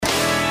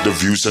The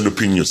views and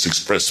opinions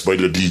expressed by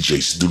the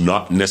DJs do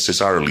not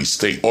necessarily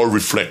state or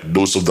reflect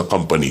those of the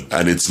company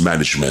and its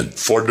management.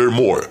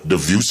 Furthermore, the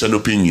views and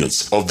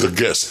opinions of the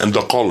guests and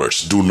the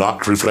callers do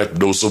not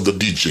reflect those of the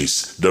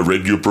DJs, the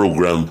radio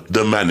program,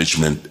 the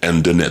management,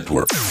 and the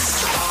network.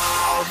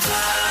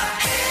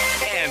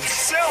 And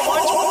so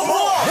much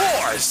more!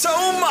 More! So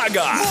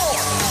maga!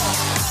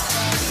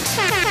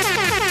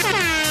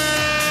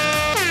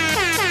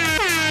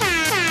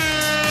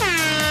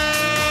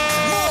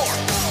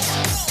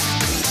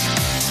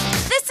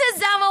 This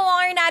is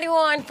MOR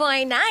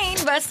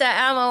 91.9. Basta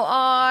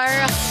MOR.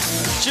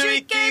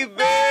 Cheeky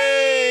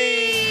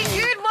Bay!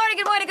 Good morning,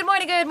 good morning, good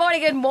morning, good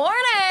morning, good morning!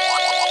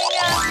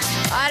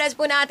 Oras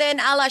po natin,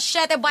 alas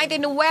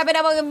 7:29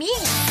 na mga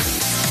mis.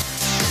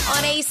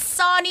 On a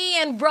sunny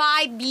and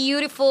bright,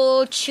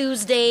 beautiful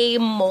Tuesday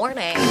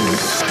morning.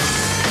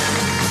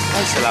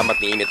 Ay, salamat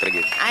ni Init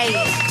Regit. Ay,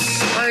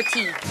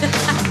 Marty.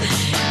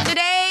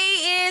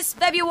 Today is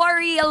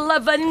February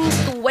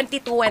 11,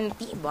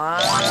 2020. Wow.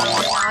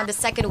 On the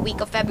second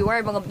week of February,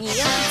 mga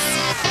mias.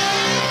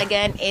 And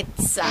again,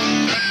 it's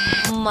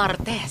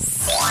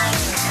Martes.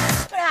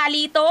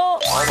 Halito.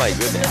 Oh my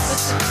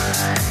goodness.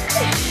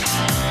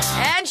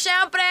 And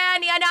syempre,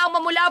 niyan ang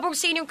mamulabog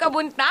sa inyong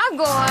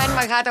kabuntagon.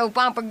 Maghatawag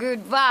pang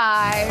pag-good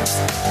vibes.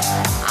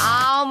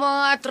 Ang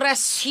mga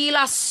Tres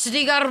Hilas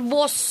de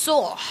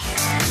Garboso.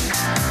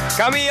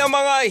 Kami ang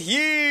mga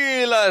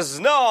hilas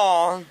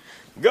no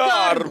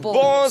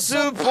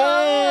Garboso po.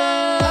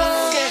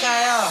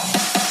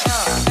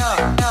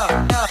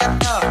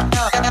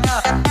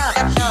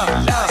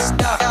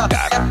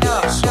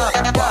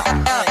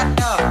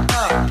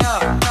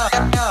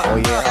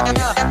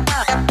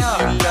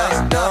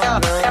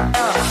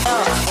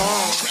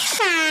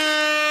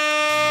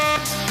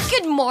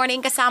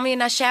 Morning, kasama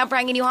yun na syempre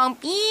ang inyong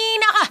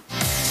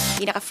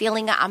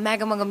pinaka-feeling nga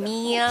mega mga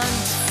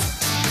meals.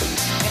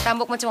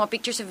 Natambok mo sa mga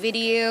pictures sa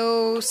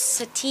videos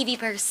sa TV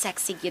pero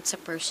sexy yun sa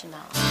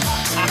personal.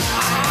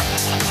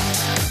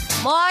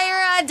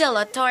 Moira De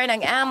La Torre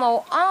ng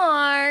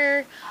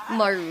MOR,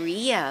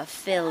 Maria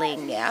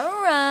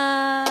Filingera.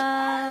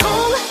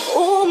 Kung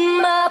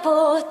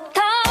umabot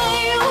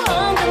tayo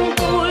hanggang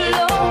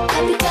dulo,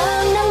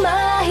 hatigang ng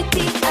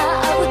mahigpit,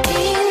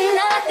 aabutin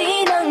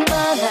natin ang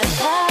mga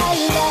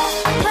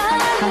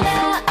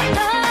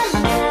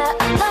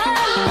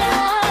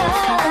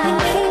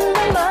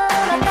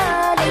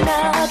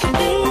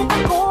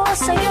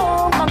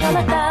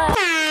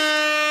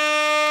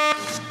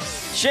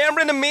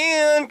Siyempre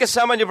naman,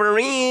 kasama niyo pa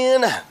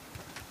rin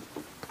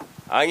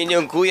ang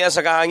inyong kuya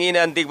sa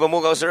kahanginan,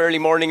 tigpamukaw sa early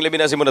morning,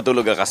 labi na si mo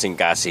natulog ang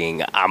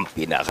kasing-kasing ang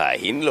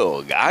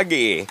pinakahinlog.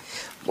 Agi,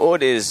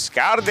 Modis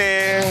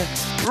Carde,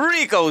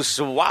 Rico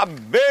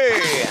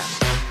Suabe.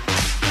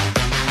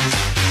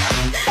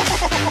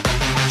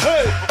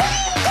 Hey!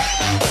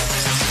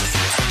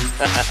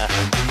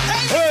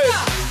 Hey!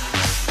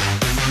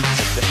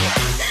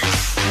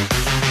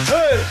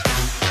 Hey!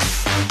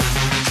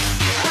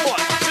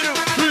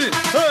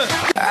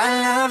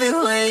 I love it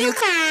when you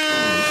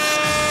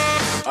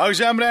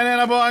siyempre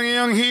na po ang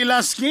iyong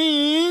Hilas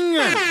King.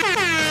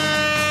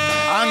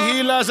 Ang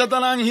hilas at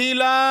ang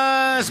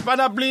hilas,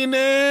 panapline.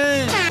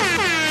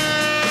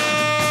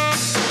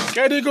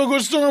 Kaya di ko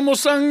gusto nga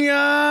musang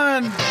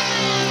yan.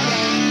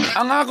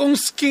 Ang akong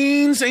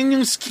skin sa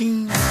inyong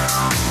skin.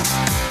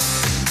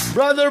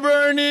 Brother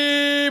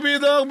Bernie,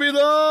 bidog.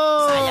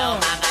 Sayaw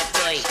mga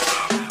toy,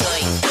 toy,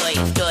 toy,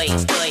 toy,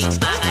 toy,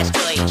 mga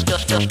toy, toy,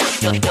 toy,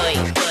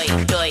 toy, toy,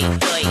 toy,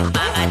 toy,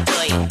 mga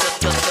toy,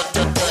 toy,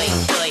 toy,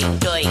 toy,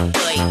 toy,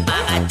 toy,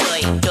 mga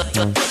toy,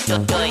 toy,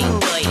 toy, toy,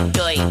 toy,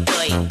 toy,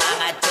 toy,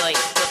 mga toy,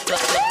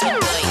 toy,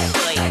 toy,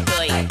 toy,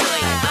 toy,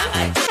 toy,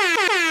 mga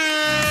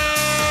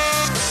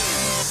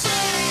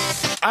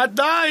At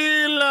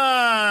dahil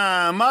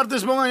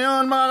Martes po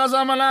ngayon,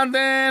 makakasama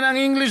natin ang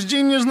English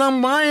Genius ng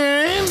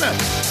bayan.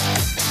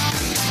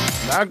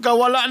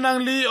 Nagkawala ng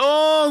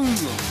liong.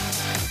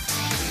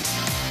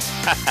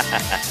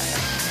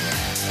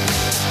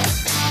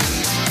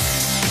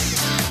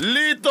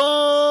 Lito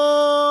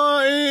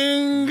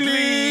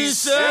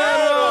Inglesero.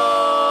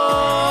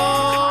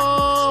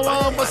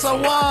 Mga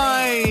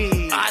pasaway.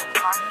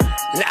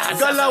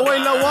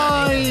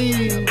 Galaway-laway.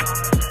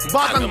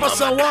 Batang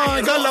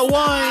pasaway,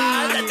 galaway.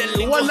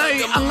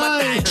 Walay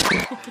angay.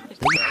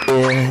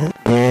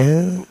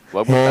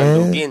 Huwag mo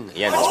tandugin.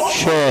 Yan.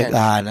 Shit,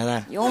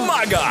 na.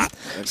 Umaga!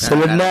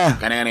 Salud na.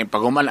 Kani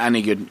paguman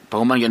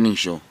yun ning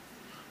show.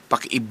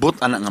 Pakiibot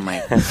anak nga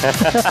may.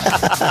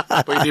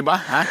 Pwede ba,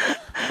 ha?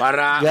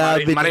 Para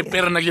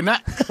ma-repair na yun,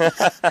 ha?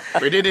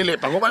 Pwede dili.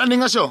 Paguman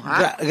aning nga show,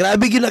 ha?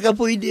 Grabe yun na ka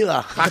pwede,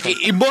 ba?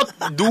 Pakiibot,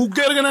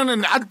 duger ka na.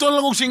 Adto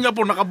lang kong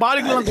Singapore,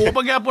 nakabalik lang ko.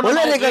 Pagyapon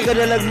Wala na ka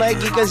kanalag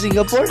Mikey ka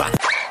Singapore?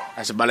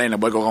 Ay, sa balay na,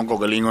 boy ko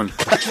galingon.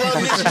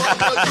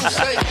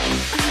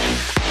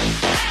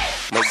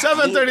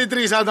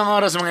 7:33 sa atong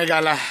oras, mga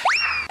igala.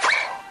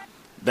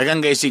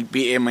 Dagang guys, sig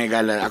PM, mga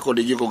igala. Ako,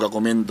 di ko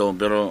gakomento,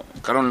 pero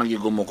karon lang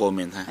yung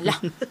mo-comment, ha? Ala,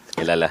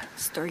 Kilala.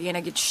 storya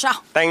na gid siya.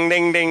 Ding,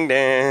 ding, ding,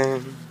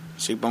 ding.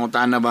 Sig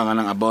pangutana ba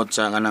kanang about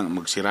sa kanang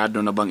magsirado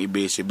na bang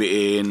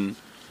ibe-CBN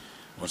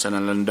o sa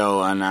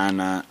nalandaw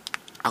ana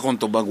akong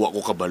tubag wa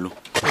ko kabalo.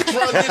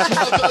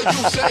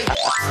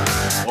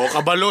 O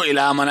kabalo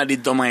ilaman na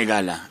dito mga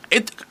igala.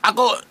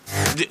 Ako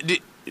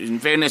in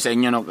fairness sa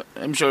inyo no,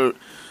 I'm sure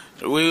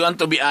we want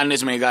to be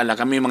honest mga igala,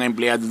 kami mga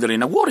empleyado diri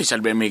nag-worry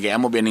sa ba may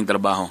amo bining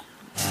trabaho.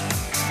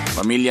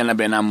 Pamilya na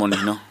ba namon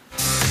no.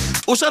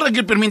 Usa ra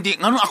gyud perminti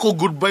ngano ako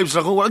good vibes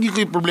ako wala gyud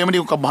ko problema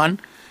di ko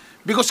kabahan.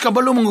 Because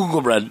kabalo manggugo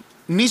Brad,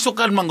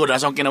 nisukad manggoda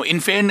sa Ginoo. In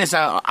fairness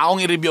sa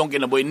akong i-review ang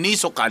kinabuhi,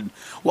 nisukad,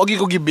 wag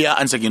ko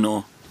gibiyaan sa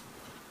Ginoo.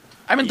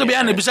 I mean to be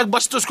honest, bisag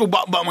bastos ko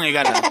ba mga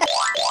igala.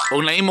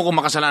 Og naimo ko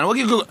makasalanan,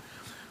 wag ko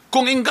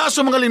kung in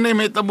kaso mga linay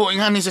may tabo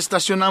ingani sa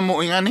estasyon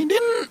namo ingani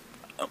din.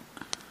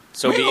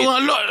 So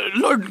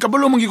Lord,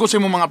 kabalo man gyud ko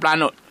sa imong mga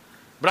plano.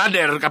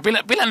 Brother,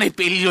 pila na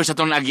failure sa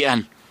tong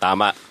lagian.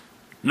 Tama.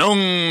 Nung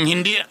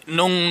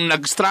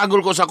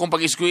nag-struggle ko sa akong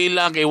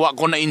pag-eskwela, kay wa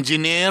ko na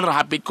engineer,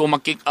 hapit ko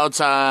mag-kick out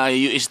sa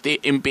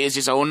UST, MPSC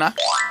sa una.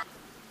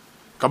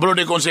 Kabalo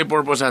di ko sa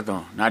purpose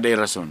ato, naday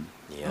rason.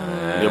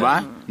 Yeah. Di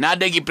ba?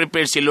 Naday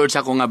gi-prepare si Lord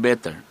sa ako nga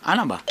better.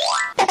 Ano ba?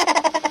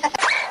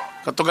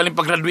 Katugaling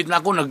pag-graduate na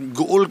ako,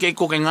 nag-guul kay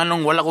ko kay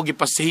nganong wala ko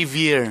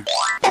gipa-Xavier.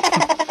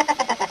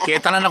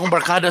 Kaya tanan akong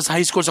barkada sa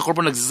high school sa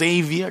corpo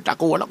nag-Xavier.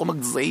 Ako wala ko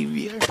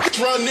mag-Xavier.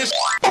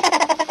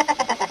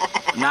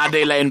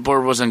 Naday line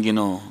purpose ang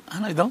Ginoo.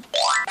 Ano ito?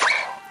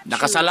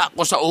 Nakasala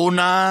ko sa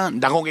una,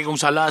 dako kay kong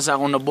sala sa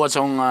akong nabuhat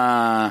sa akong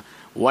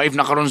wife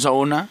na karon sa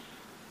una.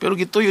 Pero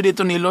gituyo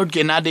dito ni Lord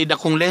kay naday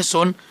dakong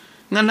lesson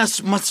nga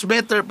much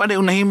better pa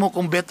dayon nahimo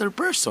kong better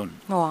person.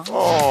 Oh.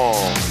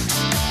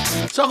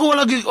 So ako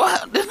wala gid,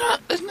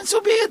 so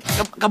be it.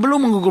 Kabalo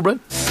man gugo, bro.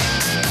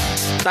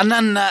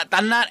 Tanan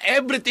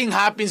everything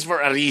happens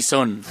for a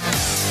reason.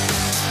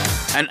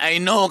 And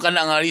I know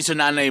kana nga reason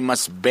nanay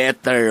mas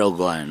better o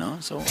ano.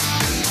 So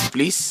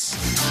please.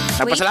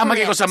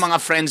 Napasalamat ko sa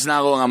mga friends na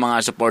ako nga mga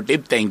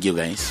supportive. Thank you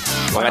guys.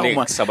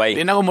 Mga sabay.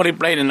 Di na ako mo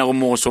reply, di na ako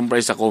mo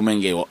sumpray sa comment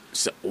kayo.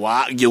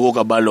 Wa gyud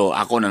ko kabalo.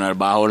 Ako na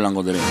narbaho lang ko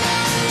diri.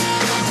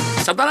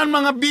 Sa tanan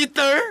mga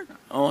bitter,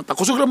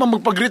 takusog ra man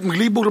magpag-greet,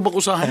 maglibog ra ba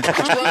ko sa.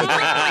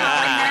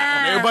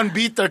 May uban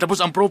bitter tapos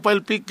ang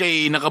profile pic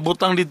kay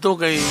nakabutang dito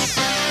kay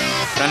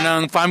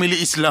kanang family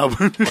is love.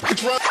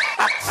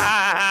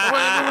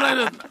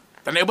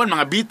 Tanayban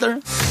mga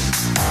bitter.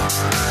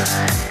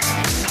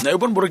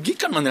 Naiban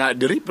buragikan man na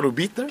diri pero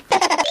bitter.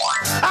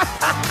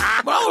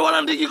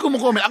 Wala di ko mo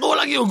comment. Ako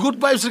wala gyud good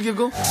vibes lagi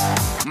ko.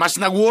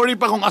 Mas nag-worry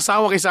pa kung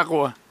asawa kaysa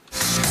ako.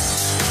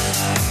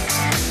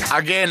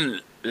 Again,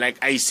 like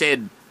I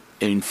said,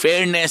 in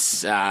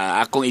fairness,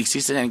 akong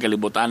existence ng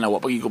kalibutan na wa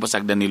pag ko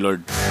pasagdan ni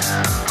Lord.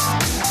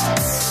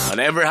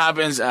 Whatever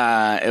happens,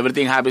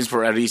 everything happens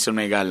for a reason,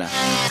 may gala.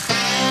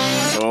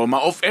 So,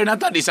 ma-off-air na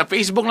ta. Di sa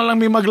Facebook na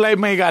lang may mag-live,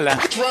 may gala.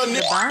 Diba?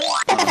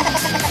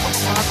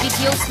 Mga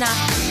videos na.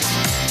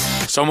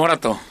 So, mura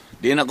to.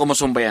 Di na ko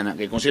masumbayan.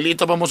 Kaya kung si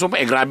Lito pa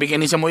masumbay, grabe ka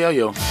ni sa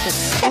muyaw-yo.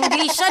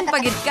 Englishan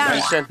pagid ka.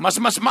 Mas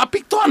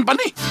mapiktuhan pa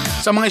ni.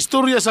 Sa mga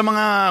istorya, sa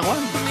mga...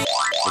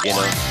 Sige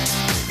no.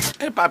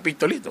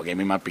 Papikto Lito. Okay,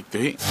 may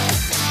mapiktuhi.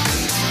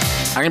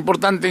 Ang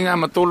importante nga,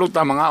 matulog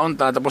ta, mga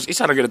unta, tapos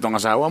isa ra gid itong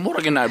asawa, mura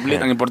ginablit,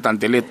 ang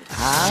importante lit.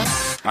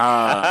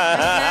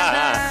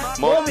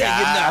 Mo may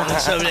gid na ako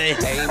sabi.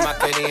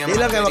 Di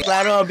lang kayo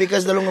maklaro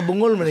because dalong nga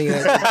bungol man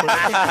nga.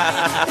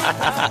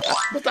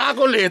 Basta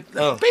ako lit.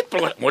 Pit,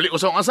 muli ko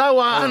sa akong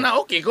asawa, na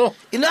okay ko.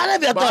 Inana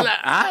ba to?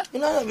 Ha?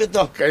 Inana ba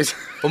to? Guys.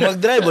 Kung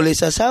mag-drive, ulit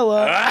sa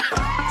asawa.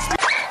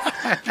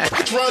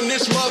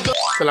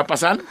 Sa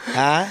lapasan?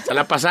 Ha? Sa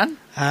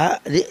lapasan? Ha?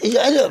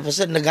 Ano?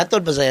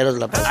 Naghatod pa sa aeros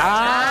lapas.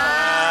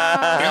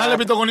 Kaya nga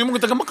labit ako niyo mo,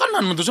 taga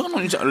makanan mo. Sa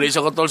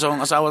ka tol sa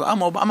akong asawa.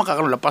 Mo ba?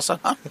 Makakaroon lapasan?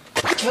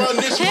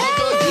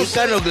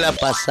 Ika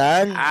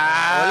naglapasan.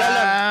 Wala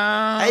lang.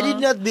 I did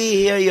not be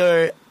here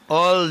your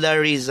all the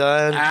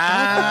reason.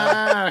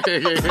 All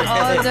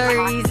the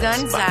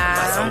reasons,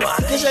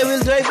 Because I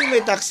will drive in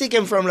my taxi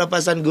came from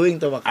Lapasan going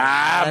to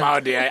Baclaran. Mao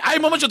di ay. Ay,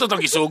 mo man siya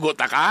itong isugot,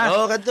 ka?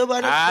 Kanto ba?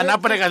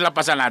 Napanay ka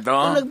lapasan na to?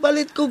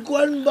 Nagbalit ko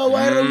kuwan ba?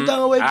 Wairam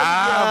ta nga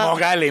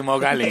way mo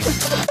galing.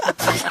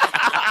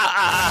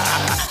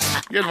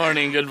 Good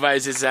morning, good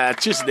vibes. It's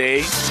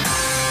Tuesday,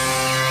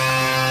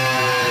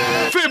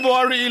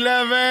 February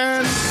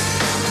 11.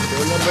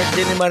 Wala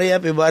birthday ni Maria,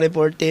 February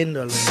 14.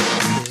 Wala.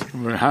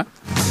 Ha?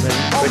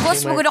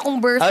 August mo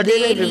akong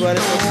birthday. Di February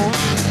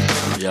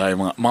 14. Yeah,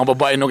 mga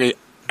babae, no?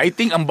 I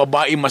think ang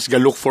babae mas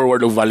ga-look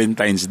forward of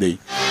Valentine's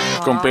Day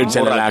compared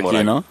sa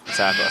lalaki, no?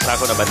 Sa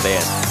ako na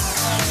bandayan.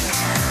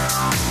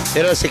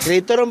 Pero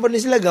sekreto ron pa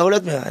ni sila.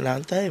 Gahulat mo.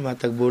 Anantay,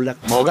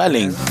 matagbulak. Mo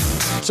galing.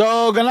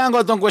 So, ganaan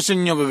ko itong question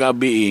nyo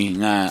kagabi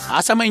nga,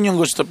 asa man inyong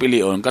gusto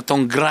pilion?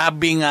 Katong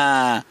grabe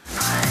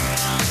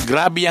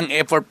ang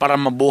effort para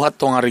mabuhat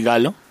tong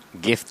regalo?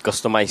 Gift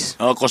customized.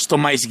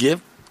 Customized gift?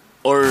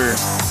 Or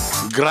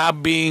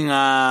grabe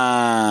nga...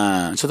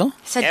 Sa to?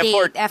 Sa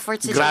Effort. date.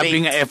 Effort sa Grabe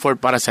date. nga effort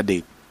para sa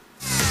date.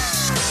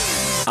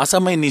 Asa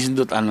may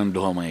nisindot anong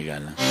duha mga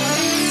igala?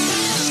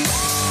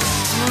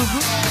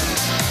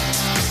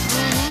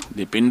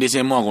 Depende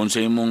sa mo kung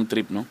sa imong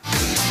trip, no?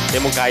 Di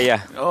mo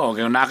kaya. Oo,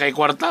 kung nakay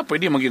kwarta,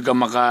 pwede magyud ka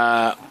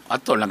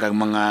ato lang kag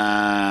mga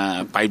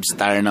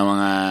 5-star na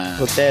mga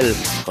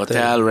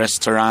hotel,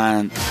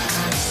 restaurant.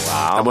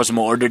 Wow. Tapos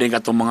mo order din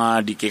ka itong mga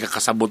di kay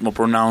kakasabot mo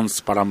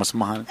pronounce para mas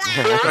mahal.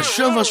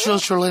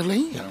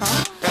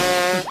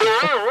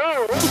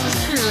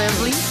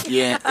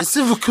 Yeah,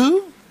 c'est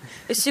beaucoup.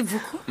 C'est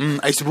beaucoup.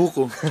 Ice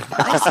buko.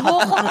 Ice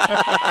buko.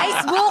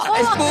 Ice buko.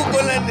 Ice buko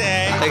lang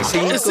eh.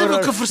 C'est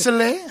beaucoup for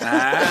sale.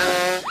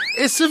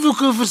 C'est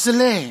beaucoup for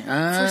sale.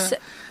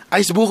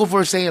 Ice buko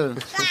for sale.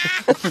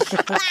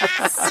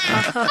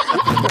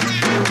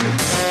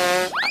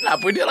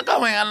 Pwede lang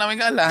ka may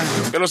gala.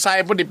 Pero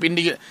sa'yo po,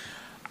 dipindi.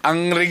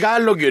 Ang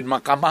regalo yun,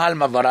 makamahal,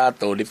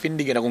 mabarato,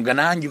 dipindi ka na kung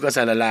ganahan yun ka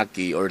sa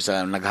lalaki or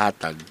sa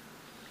naghatag.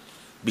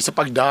 Bisa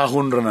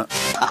pagdahon rin na.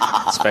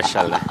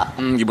 Special na.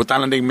 Gibutan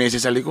lang din yung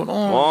message sa likod.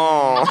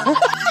 Oh.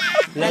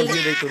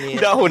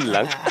 Dahon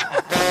lang.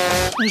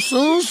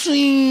 So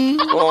sweet.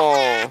 Oh.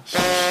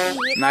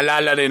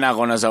 Naalala rin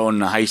ako na sa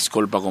una, high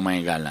school pa ko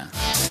may gala.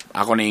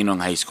 Ako na inong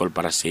high school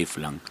para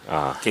safe lang.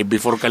 Kaya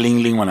before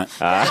kalingling mo na.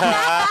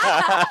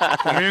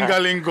 Kami yung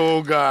galing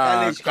ko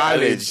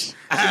college.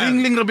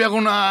 Kalingling rabi ako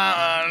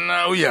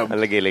na uyab.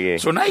 Lagi.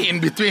 So na in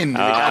between.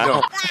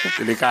 Delikado.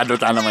 Delikado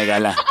ta na may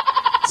gala.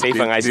 Safe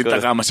ang high school.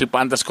 Dita ka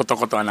masipan, tas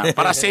koto-koto na.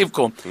 Para safe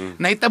ko.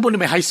 Nahitabo na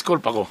may high school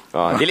pa ko.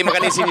 Dili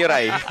magaling senior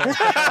ay.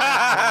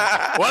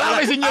 Wala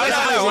may senior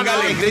ay.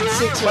 Magaling. Grade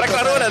 6. Para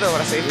klaro na to.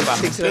 Para safe pa.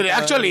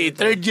 Actually,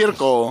 third year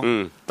ko.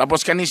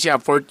 Tapos kani siya,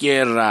 fourth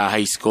year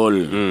high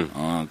school.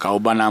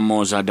 Kauban na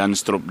mo sa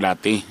dance troupe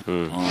dati.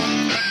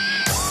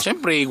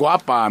 Siyempre,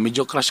 guwapa,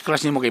 medyo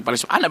crush-crush niyo mo kay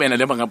Paris. Ano ba yan?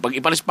 Pag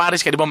iparis-paris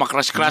ka, di ba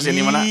makrush-crush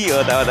yun mo na?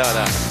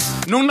 Tama.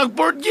 Nung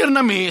nag-fourth year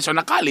na so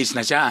nakalis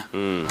na siya.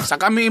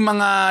 Sa kami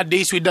mga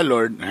days with the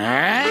Lord.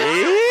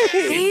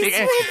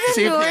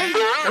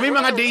 Kami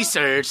mga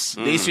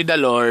daysers, days with the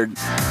Lord.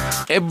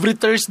 Every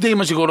Thursday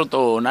mo siguro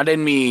to, na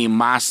din may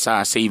mass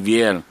sa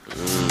Xavier.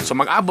 So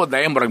mag-abot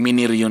dahil marag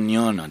mini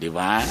reunion, di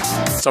ba?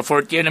 So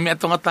fourth year na may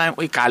atong time,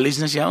 college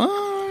na siya.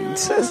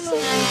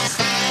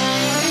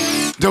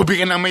 Daw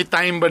bigyan na may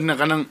time ba na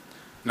kanang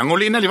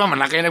nanguli na, di ba?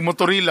 Manakay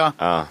nagmotorila.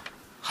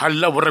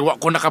 Hala, warag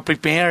ko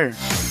naka-prepare.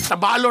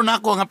 Tabalo na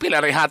ako nga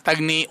pila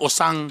rehatag ni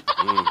Osang,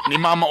 ni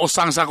Mama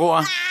Osang sa ko.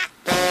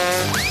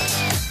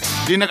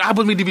 Di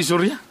nag-abot may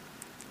divisorya.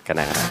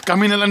 Kana.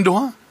 Kami na lang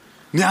doha.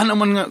 Niya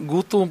naman nga,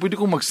 gutom, pwede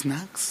ko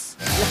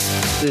mag-snacks.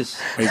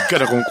 My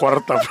God, akong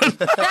kwarta.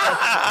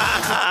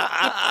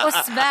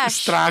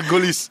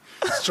 Struggle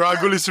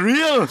is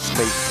real.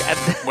 My God.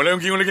 Wala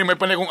yung ginguligay, may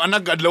panay kong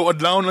anak,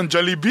 adlaw-adlaw ng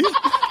Jollibee.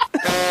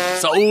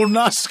 Sa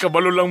unas,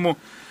 kabalo lang mo.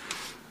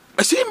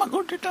 Sige,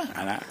 mag-order ta.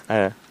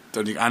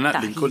 Ito,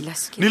 anak, lingkod.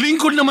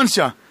 Nilingkod naman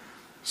siya.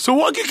 So,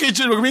 wag yung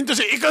kitchen, magminto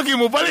siya, ikagi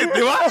mo palit,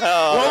 di ba?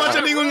 Wala siya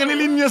lingkod nga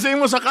nilinya sa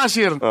imo sa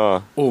cashier.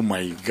 Oh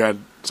my God.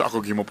 So,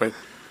 ako gimo palit.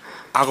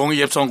 Akong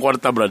iyap sa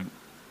kwarta, Brad.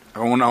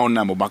 Akong unahon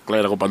na mo,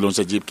 bakler ako pa doon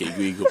sa jeep kay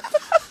Igo.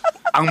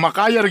 Ang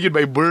makaya rin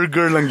by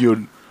burger lang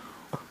yun.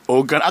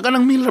 O aka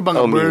ng meal bang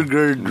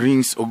burger,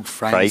 drinks, o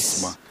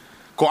fries.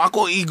 Kung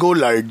ako Igo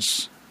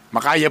large,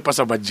 makaya pa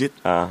sa budget.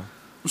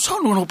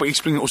 Saan mo na ako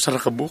pa-explain yung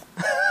usara ka book?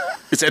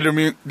 It's either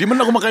me, di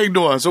man ako makayag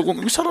doon. So kung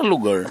usara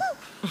lugar,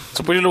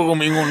 so pwede lang ako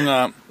maingon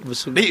nga,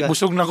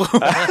 busog na ko.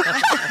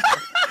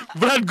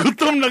 Brad,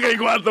 gutom na kay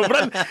kwarto.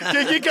 Brad,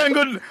 kikikan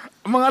ko,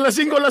 mga alas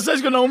 5, alas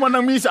 6 ko na uman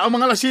ng misa, ang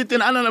mga alas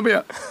 7, ano na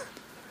ba?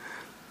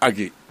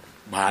 Agi,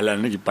 bahala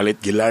na,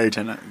 gipalit, gilard,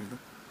 sana.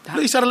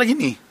 Pero isara lagi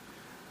ni.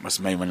 Mas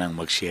may manang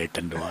mag-share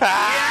tando.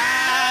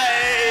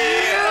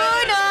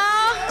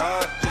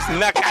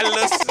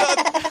 Nakalusot.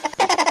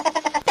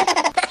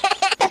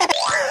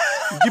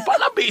 Di pa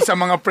labi sa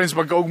mga friends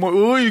pagkaog mo,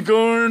 uy,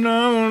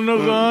 Corna, oh my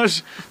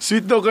gosh,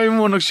 sweet daw kayo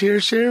mo,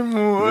 nag-share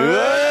mo.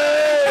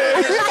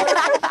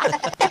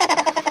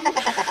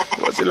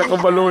 Sila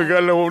kabalo,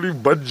 ikala mo ulit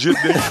budget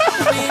eh.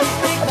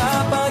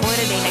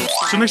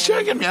 So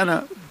nag-share kami,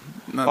 na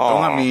ito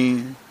nga,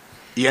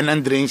 iyan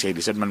ang drinks,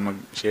 di saan man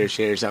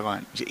mag-share sa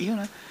akin.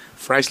 Iyan na,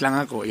 fries lang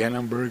ako, iyan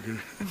ang burger.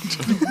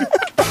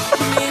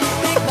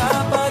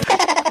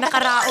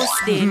 Nakaraos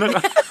din.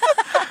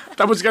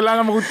 Tapos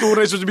kailangan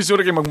magtuturay sa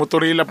bisura kayo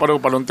magmotorila pa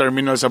palong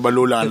terminal sa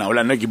Balula na.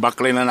 Wala na,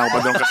 gibaklay na ako pa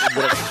doon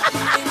katedral.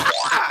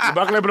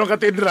 Gibaklay pa doon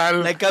katedral.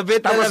 Nagkabit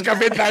na tapos lang.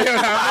 kabit tayo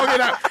na. Okay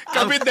na,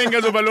 kabit din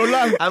ka sa Balula.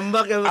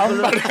 Ambak yung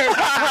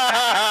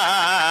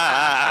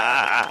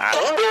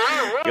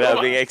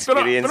Grabing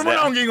experience pero muna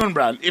akong gingon,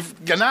 Brad. If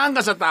ganahan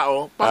ka sa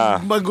tao,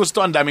 pag magusto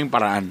ang daming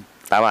paraan.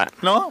 Tama.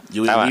 No?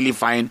 You will really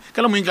find.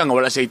 Kala mo yun ka nga,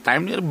 wala say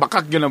time.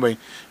 Bakak yun na ba?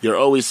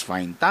 You'll always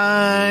find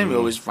time.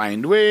 You always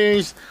find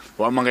ways.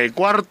 Huwag mga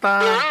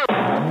kwarta.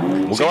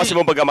 Mugawa si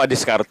mong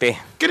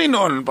pagkama-diskarte. Kini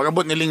noon,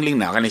 pag-abot ni Lingling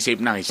na, kani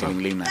safe na, si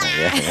Lingling na.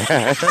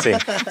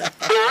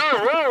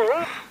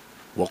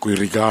 Huwag ko'y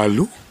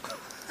regalo.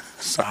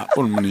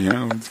 Saon mo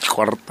niya.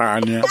 Kwarta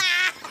niya.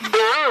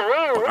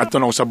 Pag ato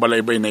na ako sa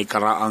balaybay na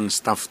ikaraang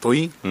stuffed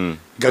toy,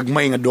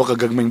 gagmay nga doha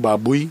ka gagmayng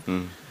baboy.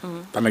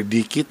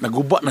 Nagdikit,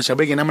 naguba na siya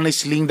ba, naman ay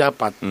siling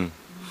dapat.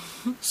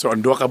 So, ang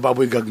duha ka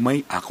baboy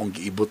gagmay, akong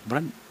giibot,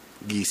 brad.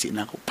 Gisi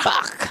na ako.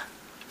 Pak!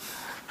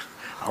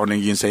 Ako nang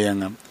yun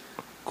sayang,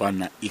 kuha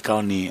na,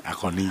 ikaw ni,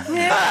 ako ni.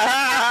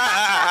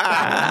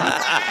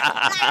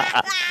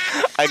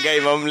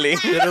 Agay, mamling.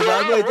 Pero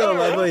baboy to,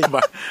 baboy.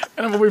 Ba,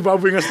 ano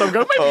baboy nga stop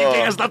gagmay?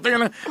 Bigay nga stop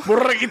nga lang.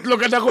 Murag itlog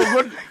ka na ko,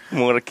 good.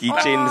 More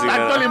kitchen siguro.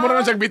 Actually,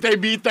 murag na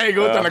bitay-bitay,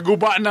 go.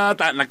 Naguba na,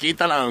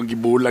 nakita lang,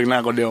 gibulag na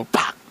ako, diyo.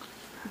 Pak!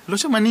 Lo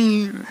siya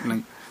mani,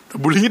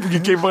 tabulingit,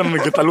 gigay pa na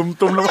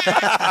nagkatalumtom naman.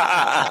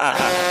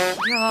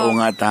 Oo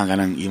nga, ka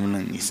ng imo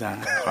ng isa.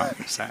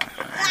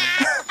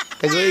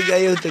 Tagoy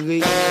kayo, tagoy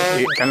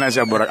kayo. Kana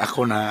siya, burag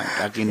ako na,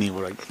 kakini,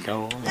 burag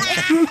ikaw.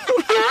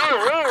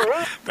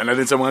 Tana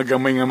din sa mga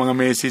gamay nga mga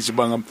message,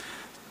 ba nga,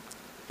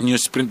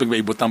 newsprint, pag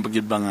maibutang pag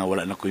ba nga,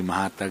 wala na ko'y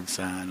mahatag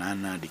sa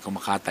nana, di ko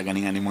makatag,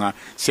 ani nga ni mga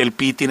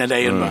self-pity na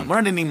dahil ba.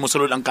 Muna din yung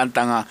musulod ang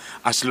kanta nga,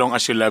 As Long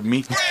As You Love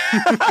Me.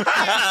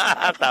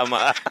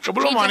 Tama.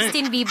 Kabulo Ni mo, ni.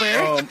 Justin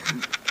Bieber.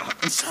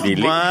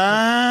 Dili.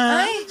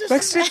 Ay,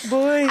 Backstreet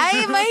Boys.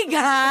 ay, my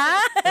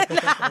God!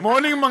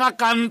 Morning mga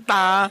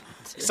kanta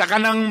sa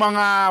kanang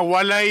mga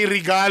walay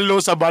regalo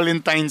sa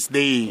Valentine's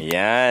Day.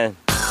 Yan.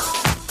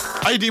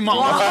 Ay, di mo.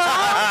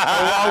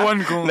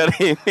 Awawan ko.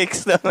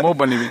 Na-remix naman. Mo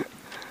ba ni?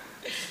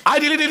 Ay,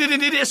 dili.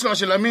 As long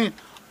as you love me.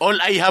 All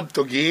I have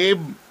to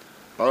give.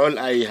 All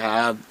I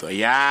have to.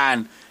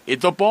 Ayan.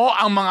 Ito po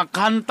ang mga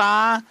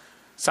kanta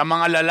sa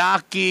mga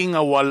lalaki nga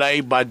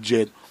walay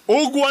budget.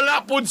 Ug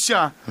wala po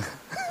siya.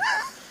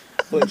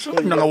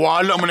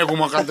 Nangawala man ako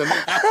makanta.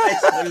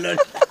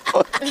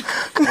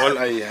 All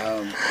I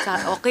have.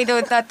 Okay daw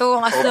tato.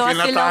 As Okay long as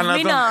na, you love tana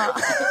me to. na.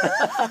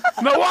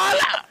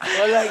 Nawala!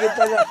 Wala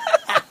kita na.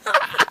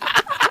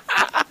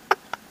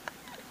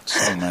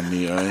 Sama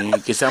ni ay.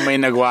 Kisa may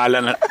nagwala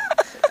na.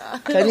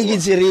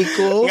 Kanigid si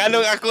Rico.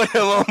 Nganong ako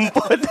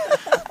namampod.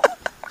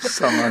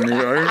 Sama ni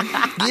ay.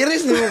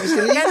 Giris mo si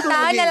Rico.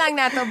 Kantahan na lang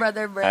nato,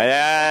 Brother Bert.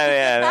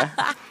 Ayan.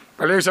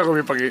 Palihog sa ko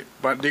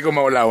di ko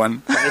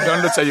maulawan.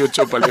 Pag-download sa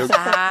YouTube palihog.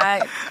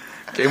 Ay,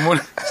 Kaya mo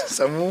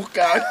sa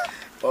mukha.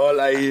 All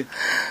I...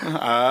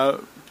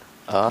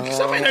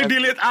 Kisa may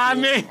nag-delete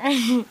ane.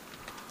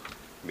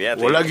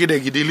 Wala gid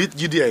delete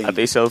gid ay. Ato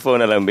yung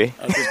cellphone na lang, be.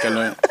 Atos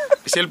kalo.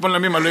 Cellphone lang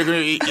mi maloy ko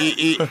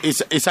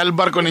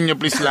isalbar ko ninyo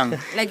please lang.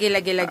 lagi.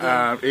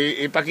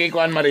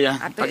 Ipakikuan Maria.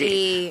 Ato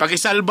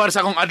Pakisalbar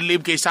sa akong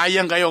adlib kay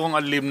sayang kayo akong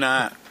adlib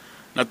na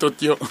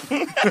natutyo.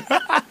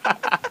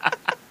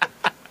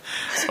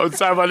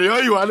 Unsa bali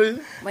oy wala.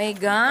 My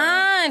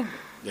God!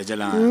 Jaja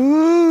lang.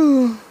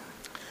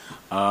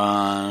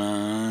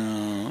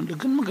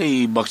 Dagan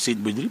magay backseat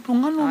ba dili po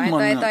ngano Oh,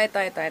 man. ito.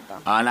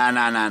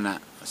 Na.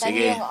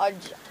 Sige. Saan yung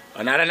audio?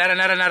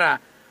 Nara.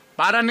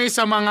 Para ni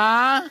sa mga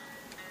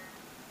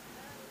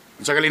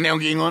sa galing na yung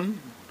giingon.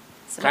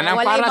 Sa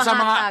Kanang walay para sa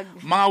mahatag.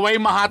 mga way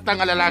mahatang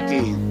nga lalaki.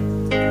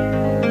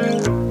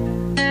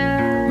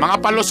 Mga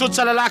palusot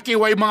sa lalaki,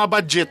 way mga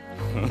budget.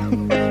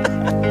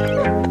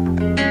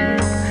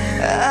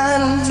 I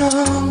don't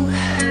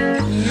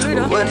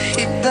know what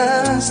he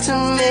does to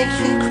make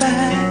you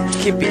cry.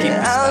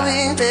 I'll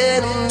be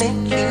there to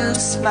make you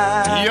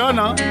smile. Iyon,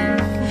 no?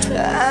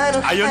 I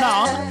don't Ayun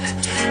na, oh. have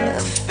a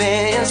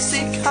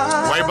fancy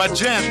car Way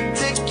budget.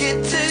 to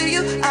get to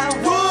you. I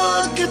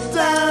walk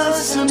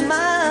 1,000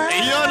 miles.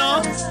 Iyon,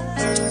 no?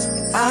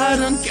 I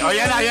don't O,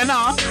 yan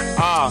na,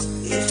 oh.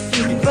 if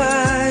he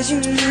buys you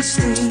new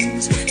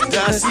sleeves.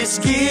 Does his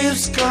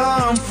gifts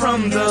come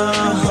from the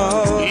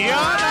heart?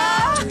 Iyon, no?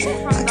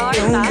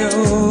 Don't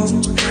know,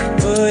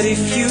 but if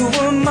you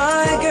were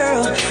my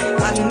girl,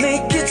 I'd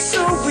make it so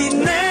we'd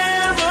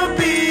never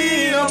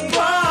be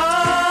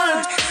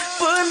apart.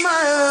 But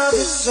my love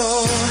is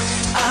all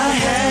I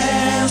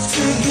have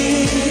to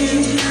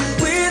give.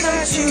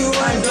 Without you,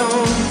 I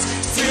don't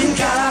think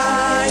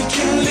I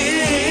can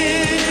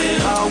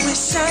live. I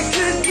wish I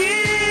could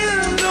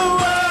give the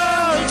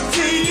world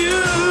to you,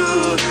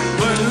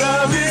 but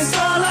love is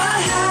all I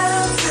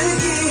have to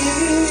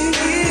give.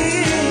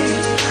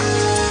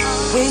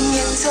 When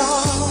you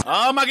talk.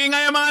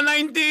 Magingay ang mga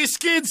 90s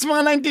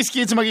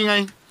kids,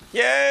 magingay.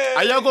 Yeah!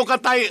 Ayaw ko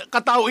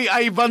katawi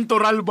Ivan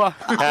Toralba.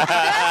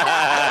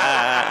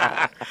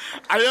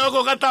 Ayaw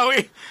ko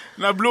katawi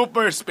na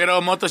bloopers, pero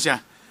moto siya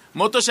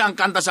ang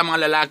kanta sa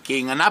mga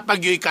lalaki nga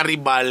napagyoy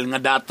karibal nga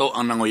dato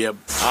ang nanguyab.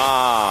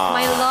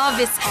 My love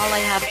is all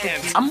I have to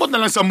give. Ambot na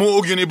lang sa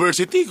Muog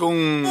University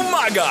kung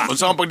Umaga! kung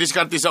saan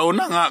pagdiskarte sa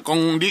una nga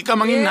kung di ka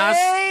manginas.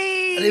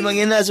 Ali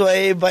manginas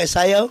way ba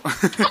sayaw?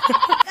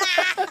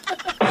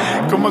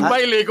 Kung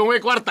magbaile, kung may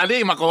kwarta,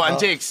 di makuha ang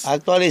chicks.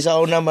 Actually sa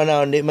una man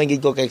na hindi man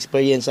gid ko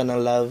ka-experience ng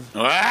love.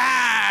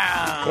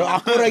 Pero Wow!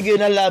 ako ra gyud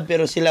na love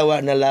pero sila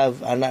wa na love.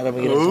 Ana ra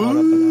man gyud sa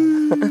una pa.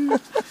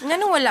 Nga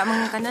wala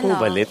mga kanala.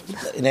 Balit.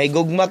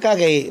 Naigugma ka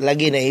kay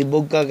lagi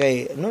naibog ka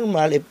kay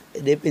normal if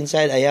deep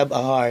inside I have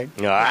a heart.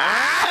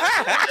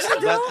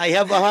 But I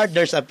have a heart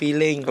there's a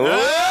feeling.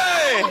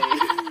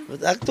 But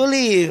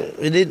actually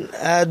we did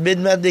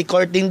been at the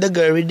courting the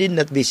girl we did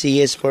not be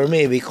serious for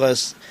me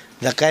because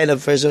the kind of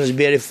person is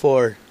very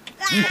for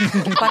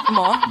Upat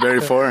mo?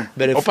 Very four.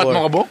 Very Upat four. mo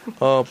ka bo?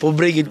 Oh,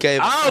 pobre gid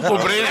kayo.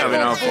 Pobre. Sabi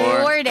na, four.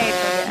 Four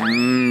dito.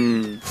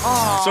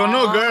 So,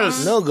 no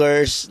girls. No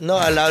girls, no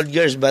allowed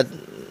girls, but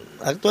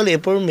actually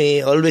for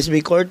me, always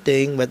be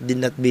courting but did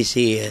not be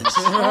serious.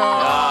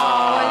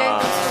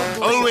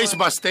 Always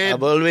busted.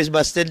 I've always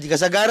busted.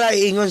 Kasagara,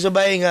 iingon sa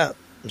bahay nga,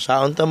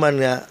 saon taman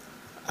nga,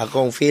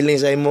 akong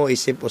feeling sa imo,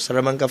 isip,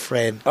 usaraman ka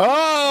friend.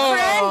 Oh!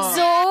 Friend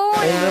zone!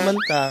 Ay naman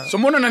ta. So,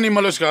 muna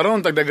nanimalos ka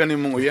ron, tagdagan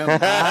mong uyang.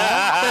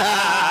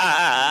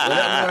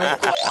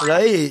 Wala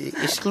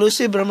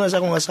exclusive naman sa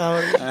akong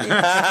asawa.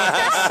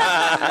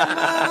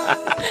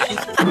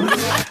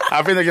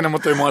 Happy na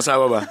ginamoto yung mga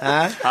asawa ba?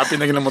 Ha? Happy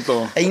na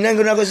ginamoto. Ay, nang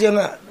ko na ko siya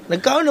nga,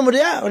 nagkaon na mo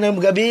diya, o nang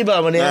gabi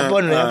ba,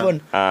 manihapon.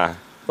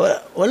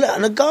 Wala,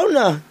 nagkaon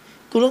na.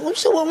 Kung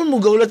sawa mo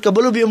gaulat ka,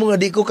 balo biya mga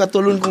di ko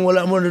katulon kung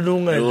wala mo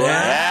nadungan.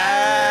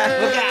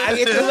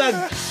 Magkaagit ko lang.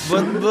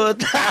 But.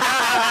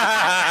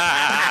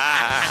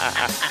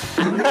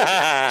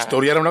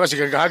 Storya rin na kasi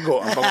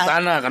kagago. Ang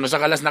pangutana, kano sa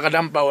kalas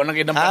nakadampa, o nang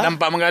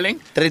idampa-dampa magaling?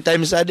 3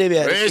 times a day,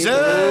 biya.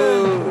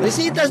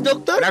 Resitas,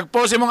 doktor?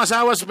 Nagpost yung mga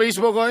asawa sa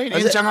Facebook, oy.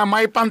 Yun siya nga,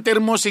 may panter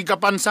mo si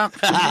Kapansak.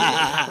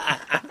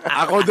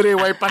 Ako dire,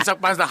 may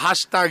pansak-pansak,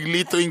 hashtag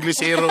Lito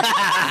Inglesero.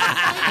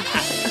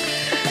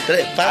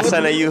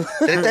 Asa na you?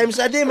 3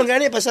 times a day,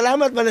 magani,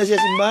 pasalamat pa na siya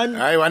simbahan.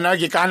 Ay, wana,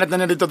 gikanat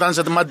na dito tan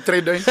sa mad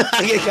trade, oy.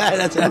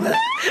 Gikanat siya.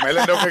 May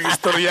lang daw kag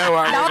istorya,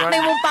 wa. Daot na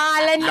yung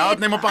pangalan niya. Daot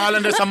na yung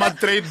pangalan daw sa mad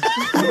trade.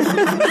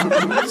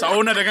 Sa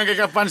una, dagang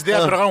kay fans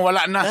diya, pero kung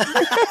wala na.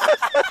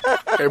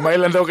 Kay may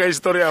lang daw kay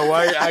istorya,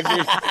 why, agi.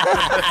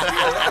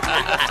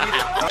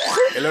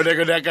 Hello,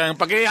 dago kang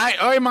pakihay.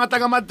 Oy, mga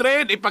taga mad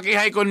trade,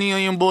 ipakihay ko niyo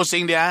yung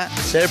bossing diya.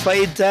 Sir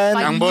Paitan.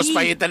 Ang boss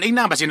Paitan.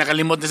 Igna, basi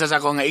nakalimot na sa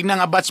sako nga. Igna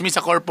nga batch mi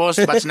sa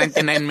Corpus, batch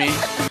 99 mi.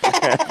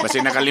 Basi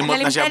nakalimot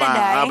na siya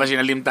ba? Basi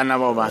nalimtan na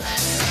po ba?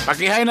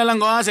 Pakihay na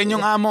lang ko sa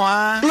inyong amo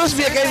ha. Close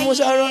biya kayo mo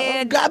sa ano.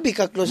 Grabe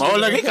ka close.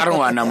 Maulagi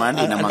karuwa naman,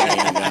 di naman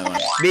kayo nagawa.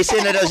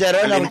 Busy na daw siya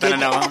ron. Nalimtan na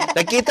daw.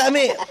 Nakita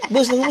mi.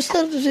 Boss,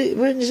 nangumusta to si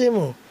Bernie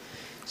mo?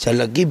 Sa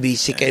lagi,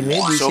 busy kayo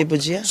mi. Busy po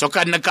siya. So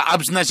kad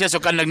nagka-abs na siya,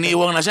 so kad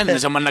nagniwang na siya, hindi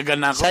sa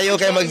managan na ako. Sayo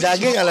kayo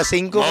magdaging, alas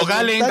 5. O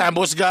galing,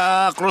 tapos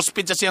ga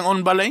crossfit sa siyang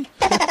on balay.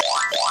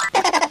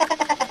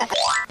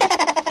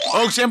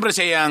 O siyempre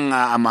siya yung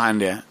amahan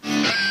diya.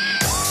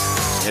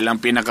 Siya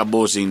lang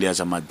pinaka-bossing diya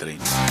sa mad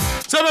train.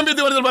 So, ang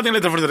beauty, what is the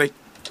letter for today?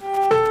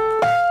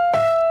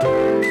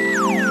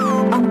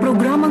 Ang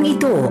programang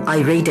ito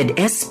ay rated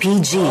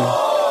SPG.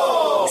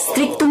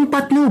 Striktong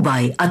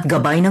patnubay at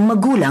gabay ng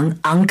magulang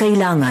ang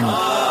kailangan.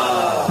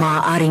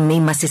 Maaaring may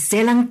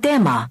masiselang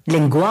tema,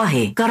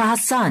 lengguwahe,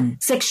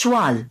 karahasan,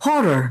 sexual,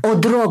 horror o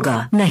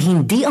droga na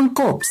hindi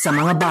angkop sa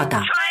mga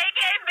bata.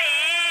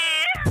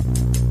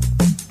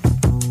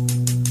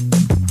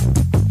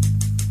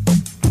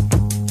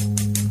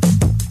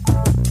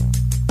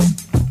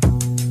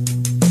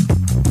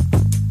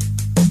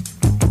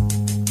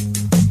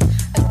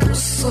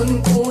 Gusto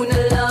ko na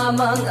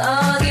lamang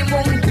ang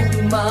imong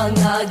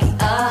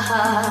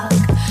gumangagiahak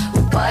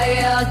upay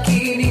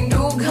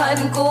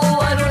akinindughan ko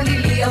ano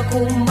lili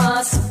ako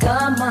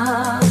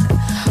masugamag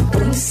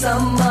unsa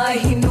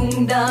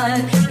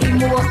mahinungdan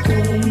imo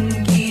akong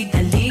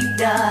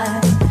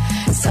gidaligdan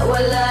sa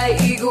walay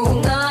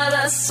igong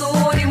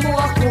rason imo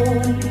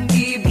akong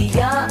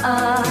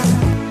gibiyaan.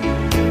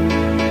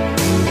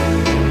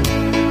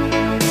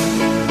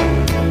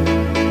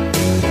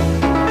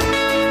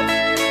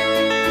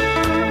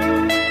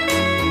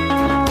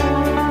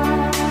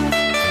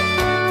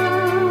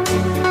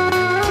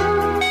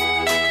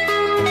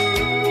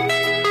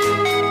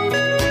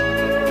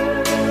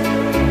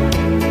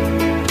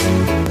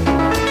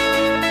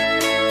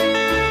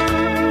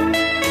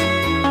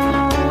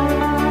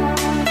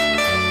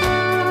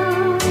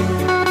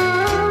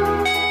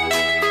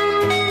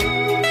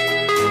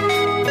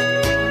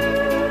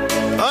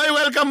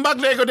 Welcome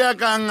back, Leko dia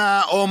kang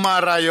Oma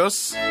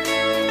Rayos.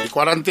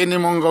 I-quarantine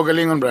mong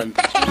gagalingon, Brad.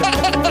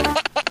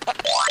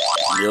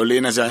 Giuli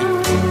na siya.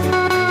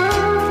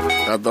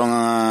 Katong,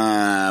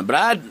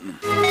 Brad.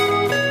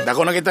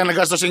 Dako na kita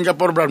nagasto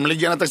Singapore, Brad.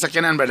 Maligyan na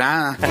tagsakyanan, Brad,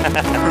 ha?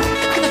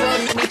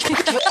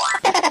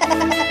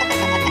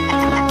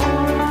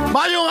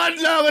 Mayong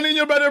adlaw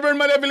ninyo, Brother Bern,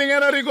 Maria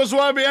Filingera, Rico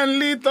Suave,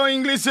 and Lito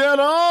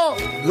Inglesero.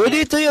 Good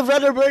day to you,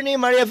 Brother Bernie,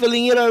 Maria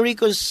Filingera,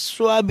 Rico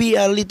Suave,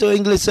 and Lito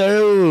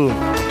Inglesero.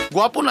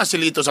 Guwapo na si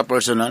Lito sa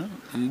personal.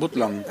 Ambot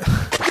lang.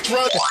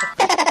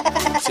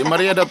 Si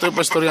Maria daw ito'y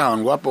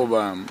pastoryahon. Guwapo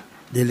ba?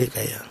 Dili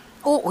kaya.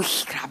 Uy,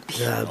 grabe.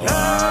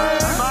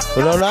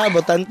 Wala na,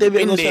 botante.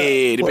 Depende.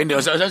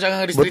 Sa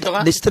distrito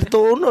ka?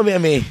 Distrito 1,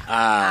 mi.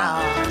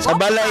 Sa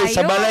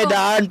balay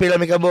daan, pila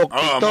mi kabok.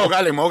 Oo,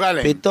 mo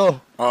galing.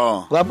 7.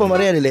 Oo. Guwapo,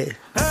 Maria, dili.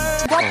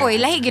 Guwapo,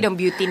 lahigid ang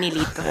beauty ni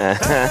Lito.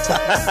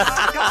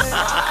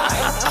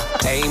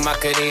 Hey,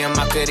 Macarena.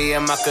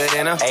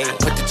 Hey,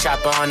 put the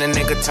chopper on a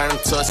nigga, turn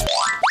him to a...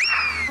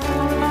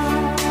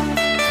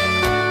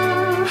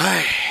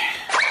 Ay,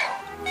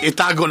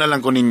 itago na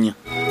lang ko ninyo.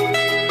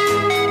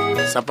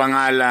 Sa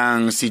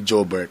pangalang si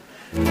Jobert.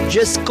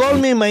 Just call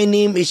me, my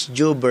name is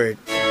Jobert.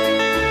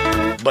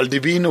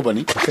 Baldivino ba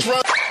ni?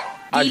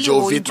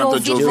 Jovit man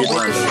to, Jovit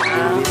man.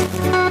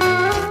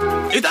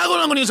 Itago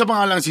lang ko niyo sa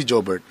pangalang si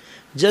Jobert.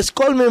 Just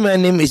call me, my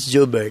name is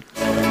Jobert.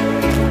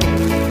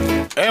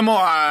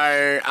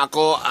 MOR,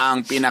 ako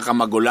ang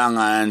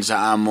pinakamagulangan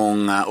sa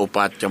among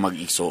upat ka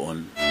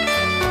mag-igsoon.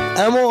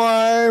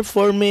 MOR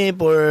for me,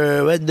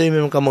 what do you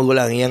mean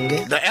kamagulang?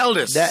 The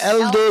eldest.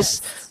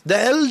 The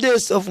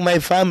eldest of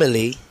my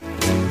family.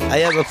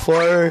 I have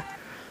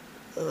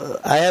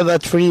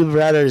three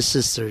brothers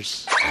and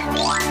sisters.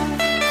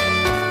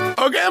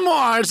 Okay,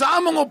 MOR, sa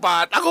among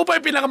upat, ako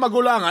pa'y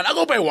pinakamagulangan.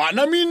 Ako pa'y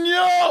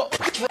wanaminyo.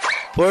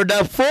 For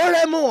the four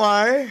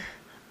MOR,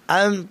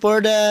 and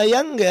for the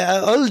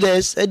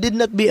oldest, I did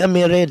not be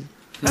married.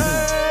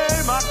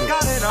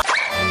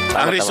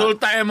 Ang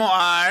resulta,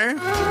 MOR,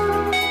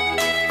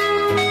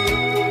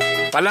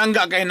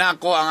 palangga kay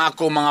nako ang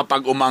ako mga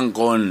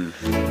pag-umangkon.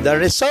 The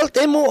result,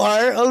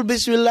 MOR,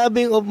 always will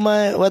loving of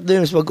my, what do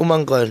you mean,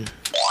 pag-umangkon?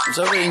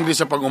 Sabi English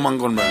sa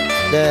pag-umangkon ba?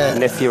 The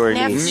Nephew or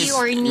niece. Nephew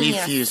or niece.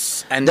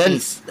 Nephews and the,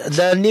 niece.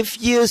 the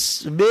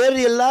nephews,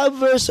 very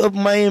lovers of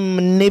my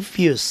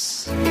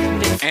nephews.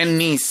 And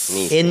niece.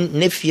 In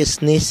nephews,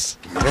 niece.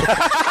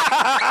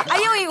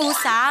 Ayaw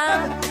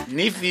iusap.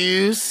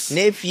 Nephews.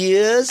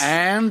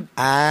 And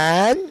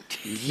And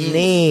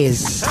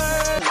niece.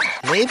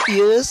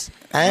 Nephews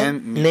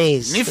and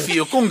niece.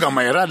 Nephew kung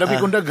gamay ra, dabi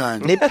kong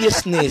daghan.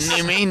 Nephews, niece.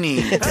 Ni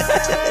Manny.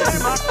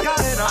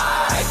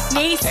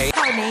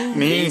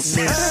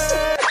 Niece.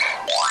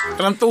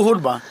 Kanang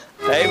tuhod ba?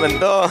 Ay,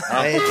 manto.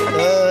 Ay,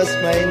 tos,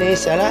 my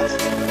niece, ala.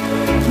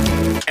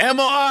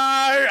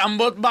 MOR,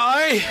 ambot ba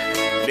ay?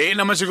 Di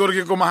naman siguro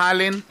kayo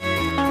kumahalin.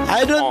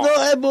 I don't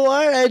know,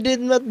 MOR, I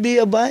did not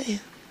be a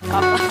bye.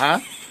 Ha?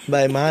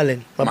 Bye,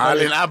 mahalin.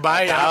 Mahalin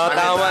abay.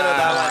 Tama.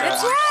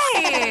 That's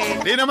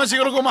right. Di naman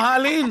siguro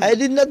kumahalin. I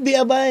did not be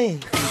a bye.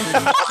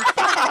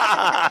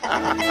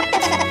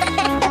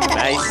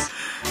 Nice.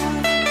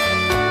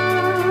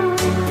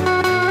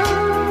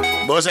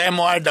 Boss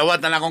MOR, dawat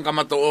na lang akong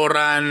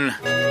kamatuoran.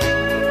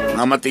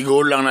 Nga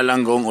matigulang na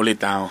lang kong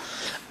ulitaw.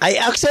 I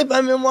accept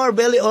I'm more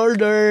belly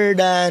older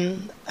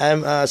than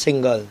I'm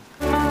single.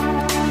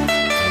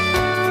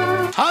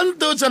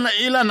 Hantod sa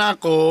nailan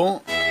ako,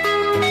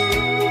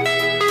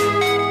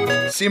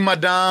 si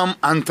Madam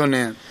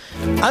Antoinette.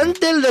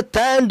 Until the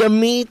time the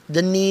meet,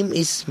 the name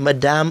is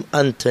Madame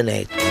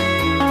Antoinette.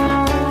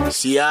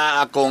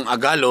 Siya akong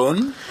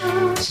agalon.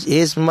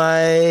 She is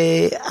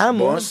my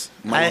amo. Boss?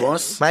 My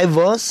boss? My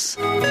boss.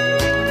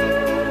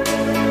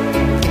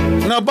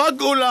 Na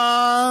bago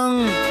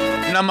lang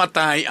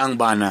namatay ang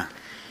bana.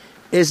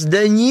 Is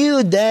the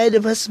new dad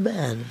of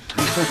husband.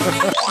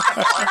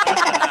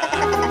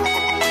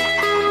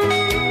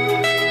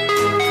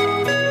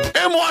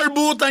 MOR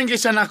butan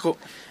kaysa nako.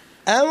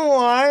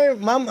 MOR,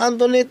 Ma'am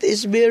Antoinette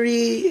is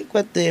very,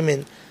 what do you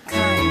mean?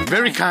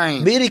 Very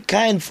kind. Very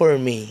kind for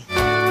me.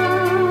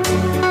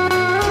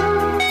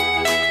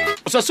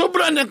 Sa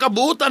sobrang niyang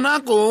kabutan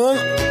ako,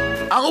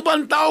 ang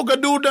ubang tao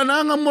gaduda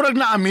na nga murag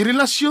na ami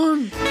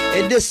relasyon.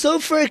 It is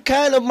so very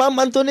kind of Ma'am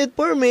Antoinette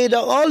for me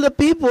that all the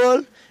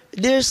people,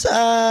 there's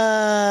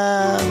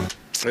a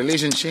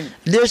relationship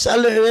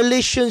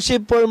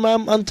for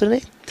Ma'am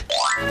Antoinette.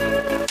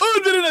 Oh,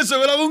 dito na sa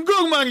wala kong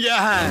gong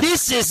mangyahan.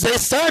 This is the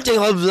starting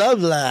of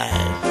love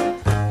life.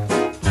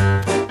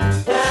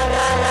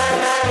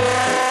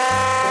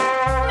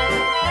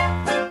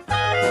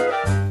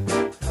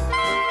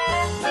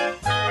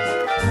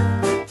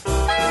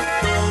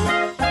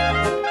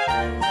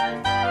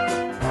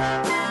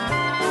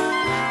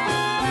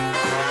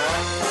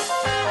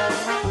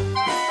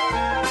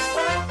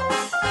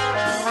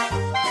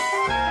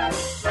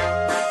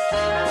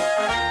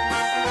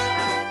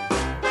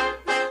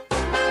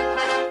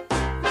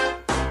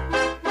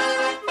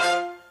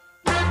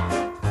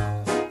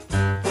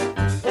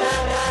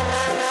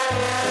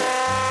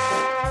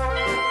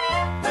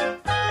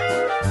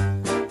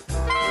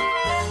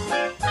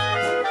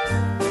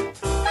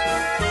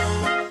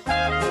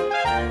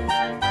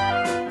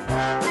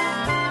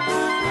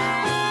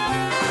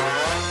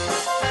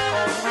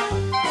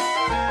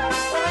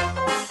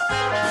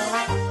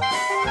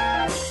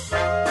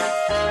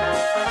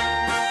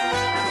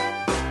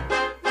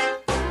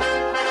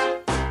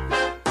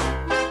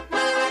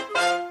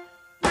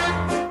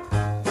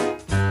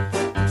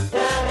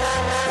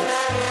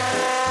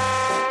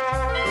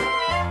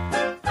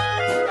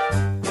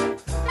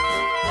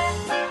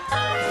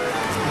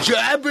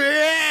 Jabe!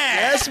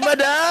 Yes,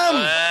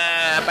 madam!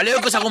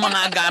 Paliw ko sa akong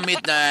mga gamit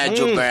na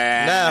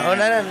Juber.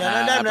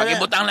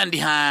 Pag-ibutang lang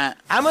diha.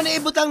 Amo na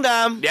ibutang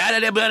dam.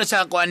 Diha na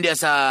sa kuan diha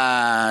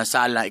sa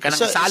sala. Ikanang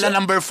sala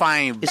number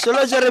 5.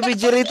 Isulod sa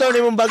refrigerator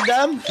ni mong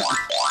bagdam.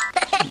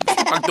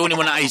 Pagtuni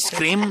mo na ice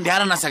cream,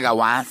 diha na sa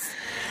gawas.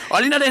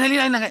 O, halina.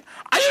 Ayun na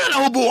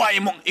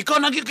nahubuhay mo. Ikaw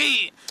naging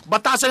kay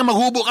batasan na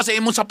maghubo ka sa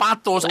imong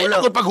sapatos. Ayun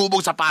ako paghubog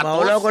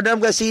sapatos. Maulaw ko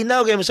dam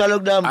kasinaw kay masalog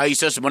dam. Ay,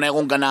 sus mo na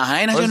akong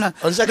ganahay.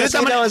 Unsa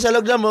kasinaw ang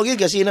salog dam. Okay,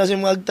 kasinaw si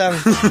mga agtang.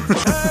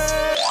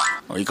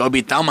 O, ikaw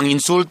bitaw,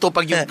 manginsulto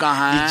pag yung ka,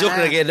 ha? Joke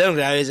na kayo, dam.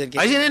 Grabe sa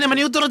Ay, sino naman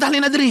yung turot,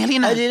 halina diri,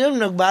 halina. Ay, dam,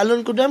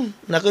 nagbalon ko, dam.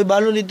 Nakoy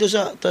balon dito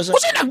sa... Kasi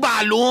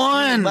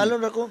nagbalon.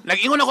 Balon ako.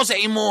 Nag-ingon ako sa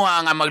imo, ha,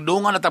 nga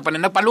magdungan at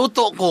tapanin.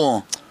 Nagpaluto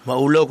ko.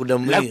 Maulaw ko,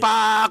 dam.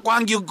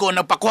 Nagpakuhagyog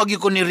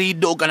ko ni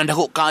Rido ka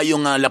nandako kayo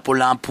nga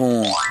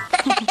lapu-lapu.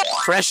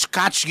 Fresh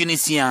catch gini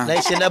siya. Nay,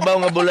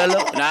 sinabaw nga bulalo.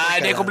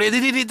 Di kompleto.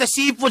 Dito,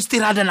 seafoods,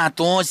 tirada na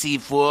to.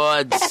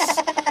 Seafoods.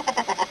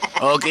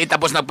 Okay,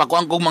 tapos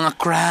nagpakuhan kong mga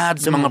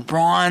crabs, mga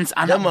prawns,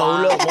 ano Dam,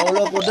 ba?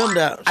 maulaw ko, dam,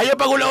 da. Ayaw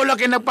pag ula-ula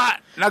kayo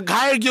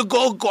nag-hire yung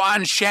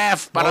kuhan,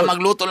 chef, para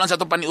magluto lang sa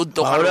ito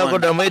paniudto. Maulaw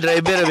ko, dam, may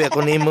driver,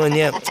 ako nimo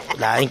niya.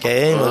 Lain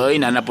kayo. Uy,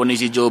 nanapo ni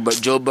si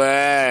Jobert.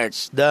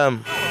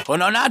 Dam.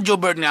 Kuno na,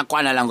 Jobert, nga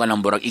kuha na lang ko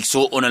ng burag.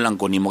 Iksuo na lang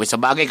ko ni mo. Kaya sa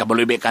bagay,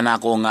 kabalubi ka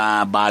na ako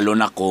nga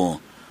balon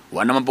ako.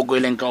 Wala naman po ko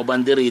ilang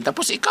kauban diri.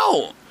 Tapos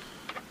ikaw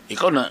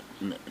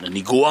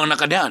naniguang na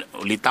ka diyan.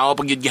 Ulitaw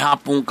pag yung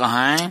gihapong ka,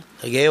 ha?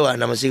 Agawa,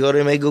 naman siguro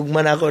may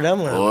gugman ako, dam.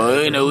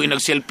 Uy,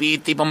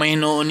 nag-selfie-ti pa may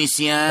noon ni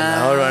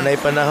siya.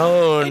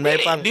 Panahon.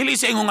 Dili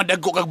sa inyo nga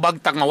dagko kag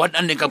bagtak nga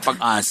wadan ni kag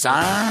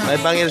pag-asa. May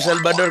pang El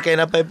Salvador, kaya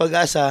na pa'y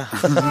pag-asa.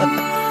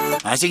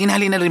 Sige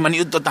na, halina rin,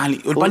 maniud to tali.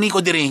 Ulpani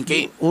ko diri,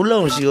 kay...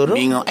 Ulaw, siguro?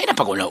 Bingo. Ay,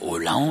 napag-ulaw.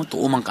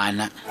 Tuumang ka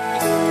na.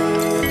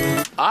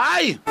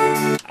 Ay,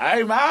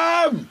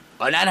 ma'am!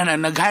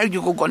 Nag-hire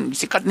yung kukon.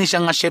 Sikat ni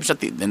siya nga chef sa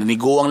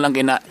naniguang lang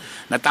kaya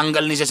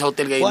natanggal ni siya sa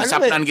hotel kaya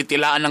nasapnan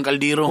gitilaan ng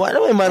kaldero.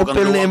 Wala may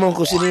marupil na yung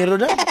kusinero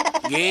na.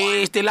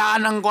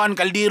 Gitilaan ng kuhan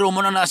kaldero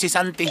mo na si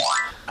Santi.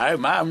 Ay,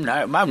 ma'am,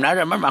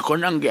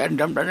 ako nang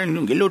giandam na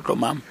yung giluto,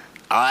 ma'am.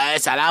 Ay,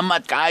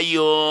 salamat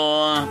kayo.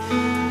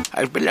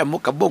 Ay, pila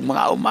mo kabog,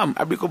 mga ma'am.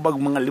 Abi ko bag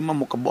mga 5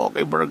 mo kabog.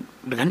 Ay, barag,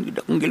 daghan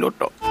akong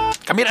giluto.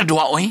 Kami na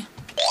duwa, oy.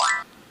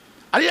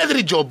 Ano yan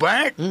rin,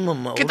 Jobert?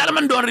 Kita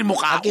naman doon rin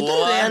mukha ko. Kita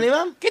na yan,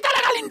 ma'am? Kita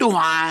lang alin doon,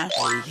 ha?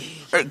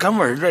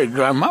 Kamar,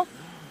 ma'am?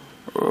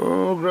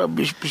 Oh,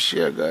 grabe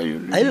siya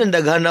kayo. Ay,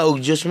 landaghan na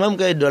og Diyos, ma'am,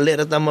 kaya dali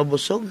rata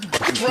mabusog.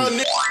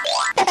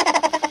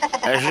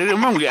 Ay, sige,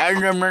 ma'am,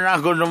 giandam na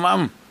ako no,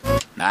 ma'am.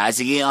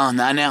 Sige,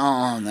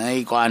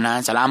 nanay ko,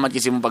 ha? Salamat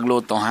kasi mong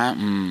pagluto, ha?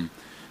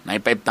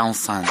 Nay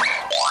 5,000.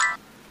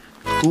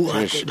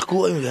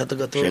 Nakuha yung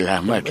gatag ato.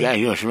 Salamat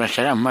kayo,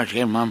 salamat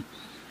kayo, ma'am.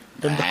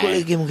 Dako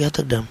lagi mo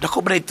gatag, dam.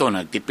 Dako ba ito?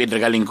 Nagtipid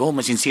regaling ko?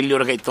 Masinsilyo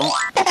raga ito?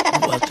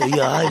 Bato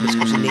ya, mas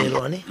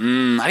kusinero, ani.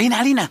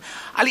 Alina.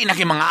 Alina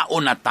kay mga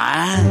unata.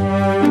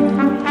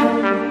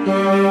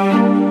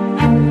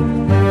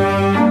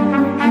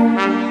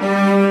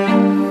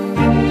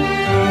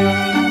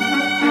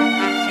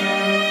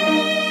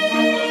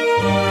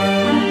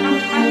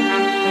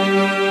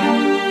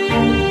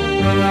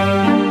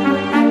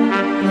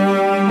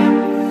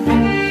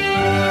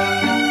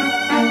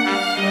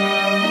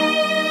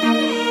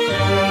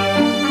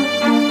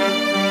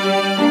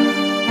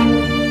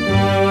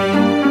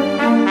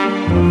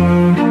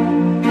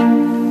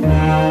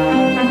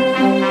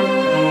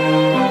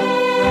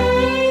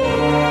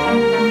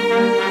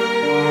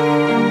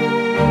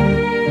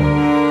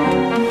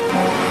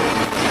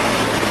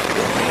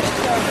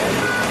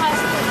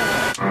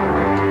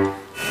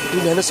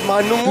 Nanas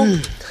manong mo.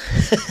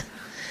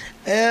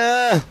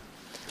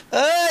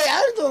 Ay,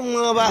 ano itong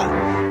mga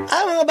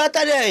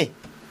bata niya eh?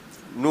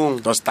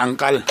 Nung. Tos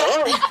tangkal.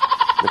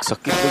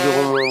 Nagsakit ko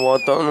yung mga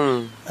bata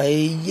nung.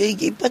 Ay,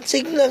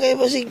 ipatsig na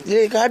kayo pasig.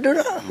 Delikado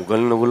na. Mugal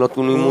na gulat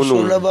ko nung mo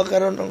nung. Sula ba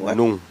karoon ng wat?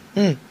 Nung.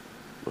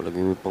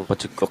 Malagi may pang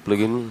pa-check up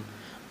lagi nung.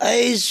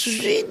 Ay,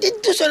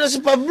 dito sana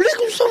sa public.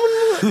 Kung saan mo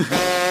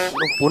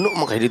puno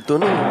makay dito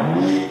nung.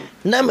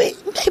 Na may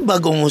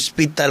bagong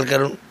hospital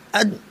karoon.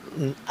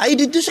 Ay,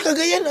 dito sa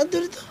Cagayan.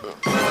 Ato dito.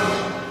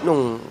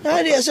 Nung.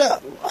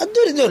 Ato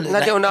dito.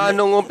 Nadya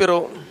unaano ngo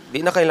pero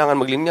di na kailangan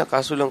maglinya.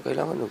 Kaso lang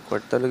kailangan ng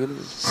kwarta lagi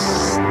nung.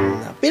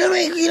 Pila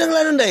may kilang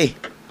lanon dahi?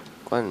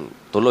 Kan,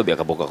 tulog ya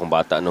kabog akong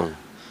bata nung.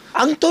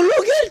 Ang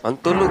tulog yan?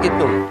 Ang tulog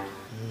nung.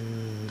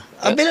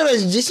 Ang pila may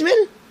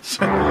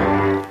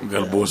 10,000?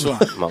 Galboso.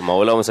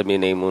 Mawala mo sa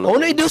minay mo. Oo,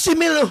 na 12,000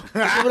 oh.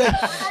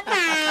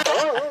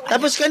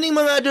 Tapos kaning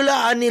mga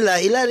dulaan nila,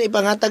 ilan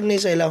ipangatag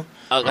ni sa ilaw.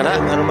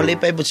 Kana? Ano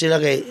malipay po sila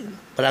kay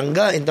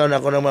palangga. Ito na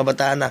ako ng mga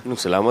bataan na. Nung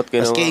salamat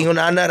kayo. Maski ingon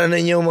ana ra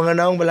ninyo mga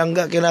naong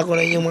palangga. Kaya ako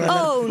na inyong mga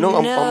anak. Nung,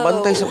 ang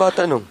pambantay sa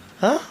bata nung.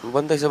 Ha? Ang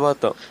bantay sa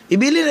bata.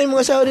 Ibili na yung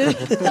mga asawa nila.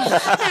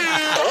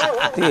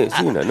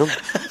 Sige na nung.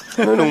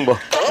 Ano nung ba?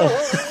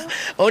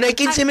 O na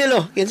 15,000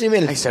 oh.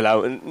 15,000. Ay,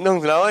 salamat. Nung,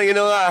 salamat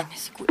ginawa.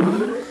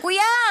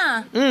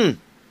 Kuya!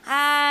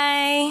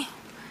 Hi!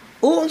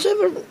 Oo, ang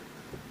sabi.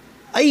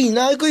 Ay,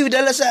 na ko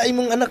dala sa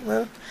imong anak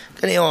na.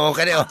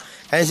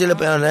 Kani sila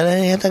pa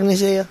hatag ni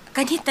siya.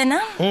 Kanita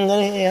na?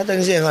 Kani hatag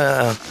ni siya.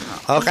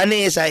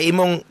 Kani sa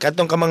imong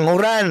katong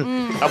kamanghuran.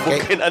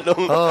 Abukin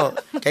anong.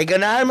 Kay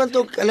ganahan man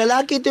to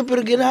lalaki to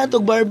pero ganahan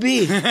to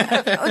Barbie.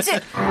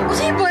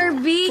 Usi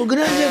Barbie? O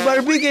ganahan siya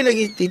Barbie kay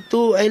lagi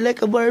Tito, I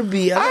like a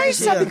Barbie. Ay,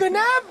 sabi ko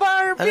na,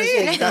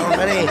 Barbie.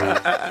 Kani.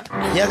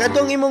 Ya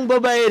katong imong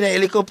babae na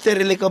helicopter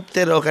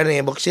o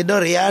kani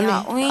boksidor yan.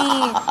 Uy,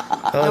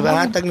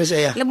 Bangatag na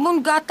siya.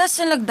 Labon gatas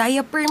na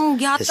diaper mong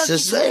gihatag.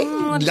 Jesus,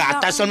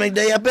 gatas na may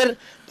diaper.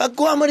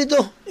 Pagkuha mo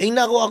dito,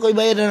 ingna ko ako'y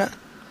bayad na.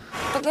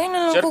 Tagay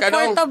na lang Sure ko ka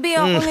nung. tabi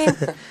ako na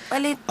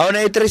palit. Na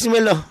 3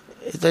 mil, oh.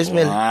 3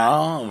 mil.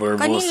 Wow,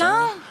 verbose. Kanila.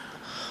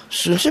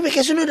 Sabi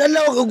kasunod,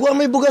 alaw, kagwa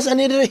may bugas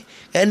ani dire.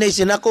 Kaya na,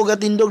 sinako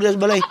gatindog das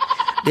balay.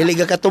 Dili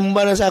ka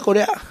katumba na sa ako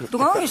niya. Ito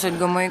nga, isad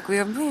gamay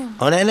kuya ba.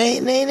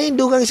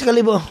 Dugang sa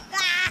kalibo.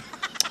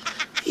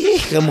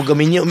 Kamu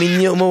gaminyo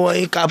mo,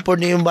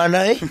 kapor niyo yung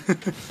bana eh.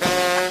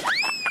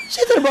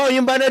 Sa trabaho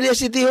yung bana niya,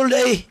 City Hall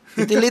na eh.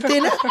 Itiliti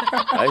na.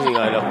 Ay,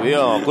 nga anak kuya.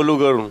 Ako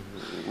lugar.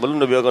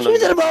 Balon na biya ka Sa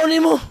trabaho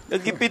niyo mo.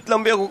 Nagipit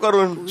lang biya ko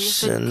karon.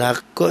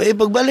 Sanako,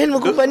 pagbalhin mo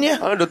kumpanya.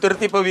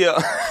 Duterte pa biya.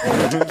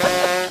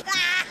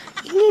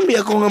 Hindi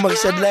ako nga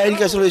magsadlayan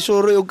ka,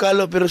 suroy-suroy yung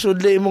kalo, pero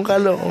sudlay mong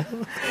kalo.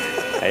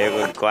 Ayaw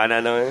ko, kuha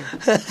na naman.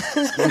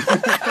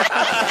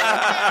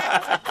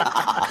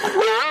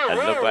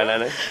 Adlok, kuha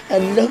na na.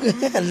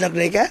 Unlock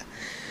na ka?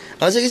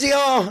 Sige,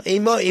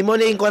 imo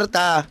na yung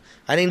kwarta.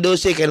 Aning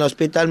 12, kaya na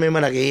hospital may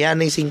manak. Iyan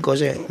ng 5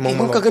 siya.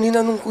 Ibang kaganina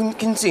nung 15.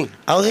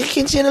 Okay,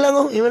 15 na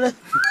lang, imo na.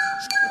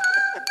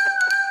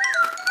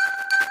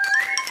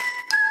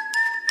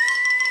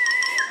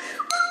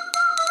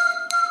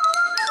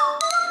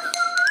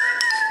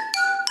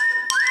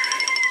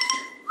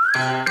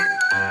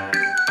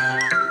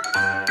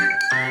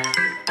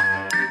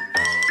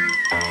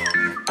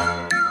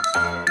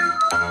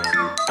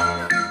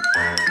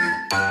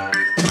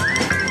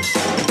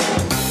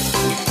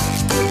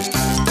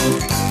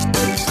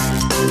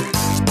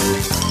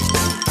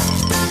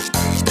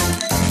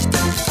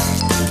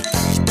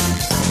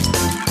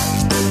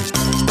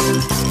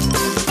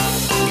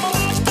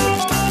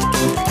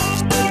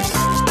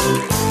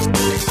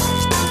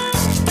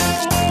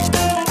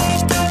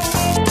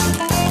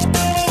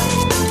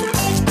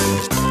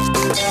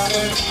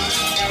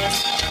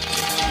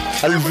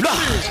 Alba!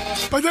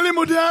 Padali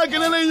mo diya,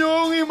 kanala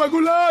yung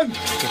magulan.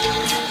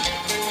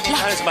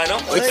 Alas ba, no?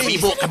 Oy,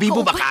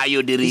 kabibo ba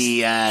kayo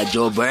diri,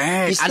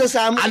 Jobert? Pista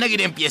sa amo. Ano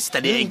gini ang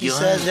piyesta din, yun?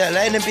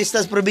 Lain ng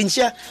pistas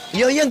probinsya.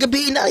 Yung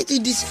gabi na, ito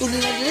yung disco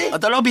nila dili. At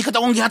alaw, bi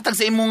katong gihatag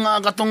sa imong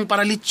katong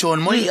paralitsyon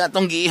mo,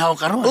 atong giihaw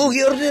karon.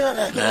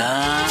 Gi-order na.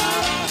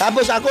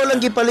 Tapos ako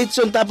lang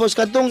gipalitson, tapos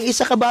katong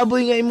isa ka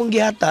baboy nga imong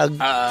gihatag.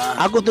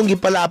 Ako tong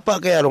gipalapa,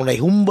 kaya arong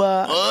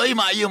naihumba. Oy,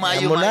 maayo.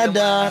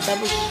 Monada,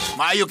 tapos...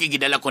 Maayo kay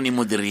gidala ko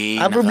nimo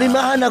diri.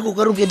 Problemahan ako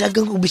karon kay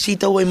dagang kong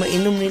bisita way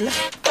mainom nila.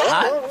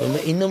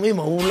 Way mainom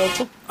maulaw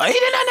to. Ay,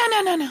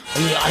 na.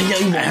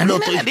 Ay, maulaw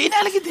to. Di na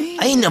lagi di.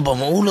 Ay, na ba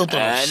maulaw to?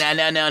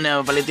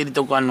 Na, palitin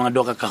dito ko mga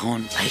duha ka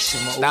kahon. Ay, sa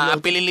maulaw.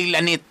 Na pililig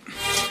lanit.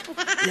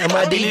 Ang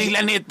mga DJ, Pililig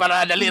lanit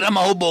para dalira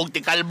mahubog,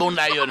 tikalbong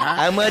na yun,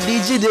 ha? ang mga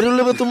DJ, dito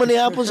lang ba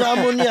tumanihapon sa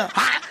amon niya?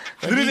 Ha?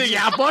 Dili na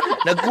yapon?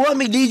 Nagkuha,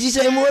 may DJ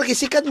sa MOR, kay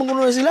sikat mo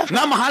kuno na sila.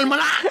 Nga, mahal mo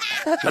na.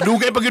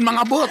 Nadugay pag yun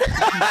mga bot.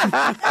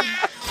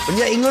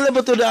 Kanya, ingon na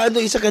ba to daan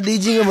to isa ka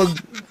DJ nga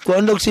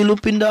magkuhandog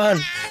silupin daan?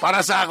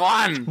 Para sa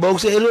kuan.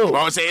 Bawag sa iro.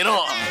 Wow, sa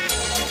iro.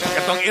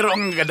 Katong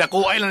irong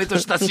gadakuay lang dito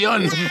sa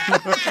stasyon.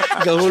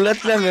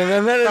 Gahulat lang.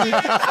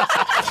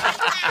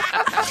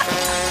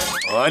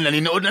 Oh,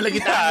 naninood na lagi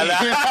ta.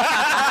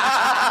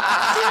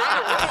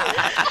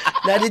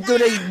 Na dito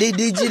na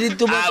DJ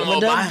dito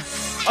Mo madam. ba?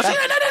 O sige,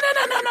 na.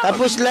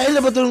 Tapos lain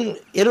na ba itong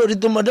iro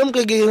dito madam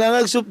kay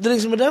kailangan soft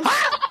drinks madam?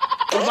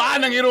 Ba,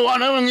 nang iruwa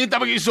na, nang ngita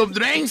pag-soft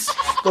drinks?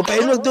 Kung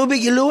painog tubig,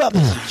 iluwa.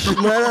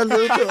 Manan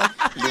dito.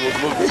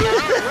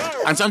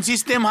 Ang sound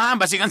system, ha?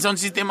 Basig ang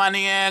sound system,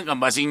 niya.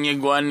 Basig niya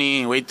guwan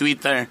ni White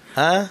Twitter.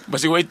 Ha?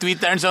 Basig White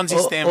Twitter ang sound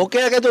system.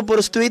 Okay ka to,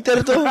 puros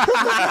Twitter to.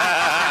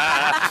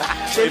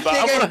 Safety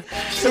kay.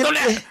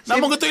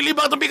 Namang ito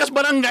ilibang ito bikas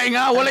barangay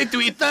nga, walay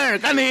Twitter.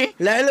 Kani?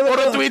 Lain na ba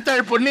Puro to?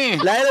 Twitter po ni.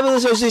 Lain na ba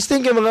ito sa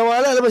system kay mga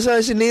wala? Alam ba sa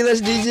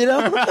sinilas DJ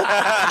na?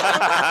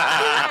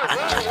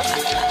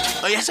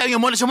 O, yasa yung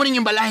muna, sumunin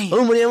yung balay.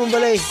 Muna yung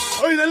balay.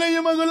 Oy, nalay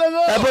yung magulang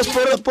ko. Tapos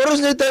puros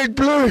na 3rd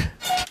floor.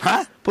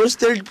 Ha? Puros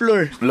 3rd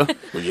floor. Lo,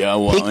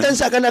 kuyawa. Hiktan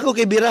sa kanako,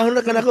 kay birahon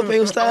na kanako pa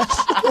yung stars.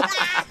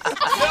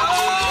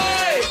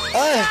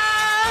 Ay!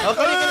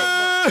 Okay,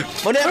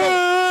 muna ako.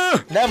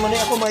 Dam, muna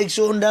ako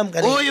maigsuon, dam.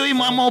 Uy,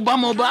 mo ba?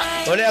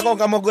 Muna ako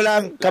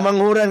kamagulang,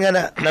 kamanghuran nga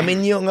na,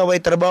 naminyo nga way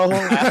trabaho.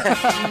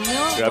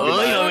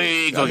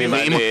 Uy,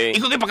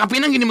 ikaw kay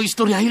pagkapinang gini mo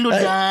istorya, hilo,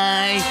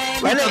 day.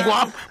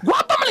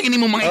 Guwapa man lagi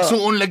ni mo mga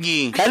igsuon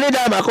lagi. Kani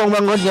dam, akong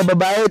manghod nga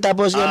babae,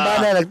 tapos yung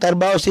bana,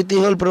 nagtarbaho City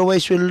Hall, pero way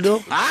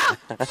sweldo. Ha?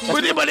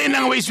 Pwede ba rin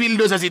ang way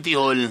sweldo sa City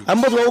Hall?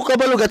 Ambot, wako ka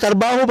ba,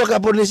 gatarbaho ba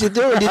ka po ni City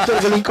Hall? Dito,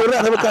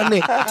 galingkura, ano ba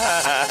kani?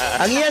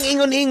 Ang iyang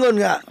ingon-ingon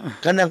nga,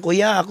 kanang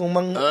kuya, akong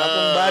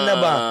bana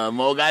ba?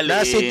 Mo gali.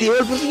 Na City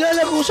Hall, pero nga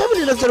lang kung sabi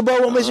nila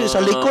nagtrabaho may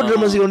sa likod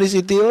naman siya ni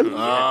City Hall.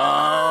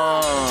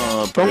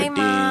 Pwede.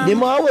 Di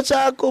maawat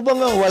sa ako ba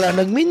nga, wala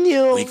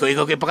nagminyo.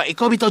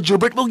 Ikaw bitaw,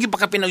 Jobert, mo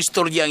pa ka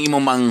pinag-istorya ang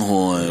imong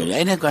manghol.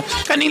 Ay,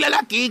 kaning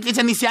lalaki,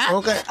 kaysa ni siya?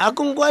 Okay,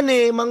 akong kuan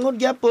manghod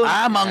gyapon.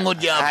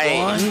 Manghod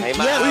yapon. Ay,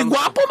 Uy,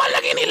 gwapo man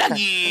lagi Lami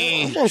lagi.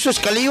 Sus,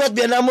 kaliwat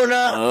biya na mo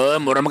na.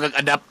 Mura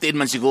magag-adapted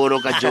man siguro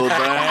ka,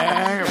 Joker.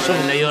 So,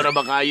 nayora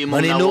ba kayo mo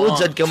na Maninuod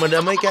sad ka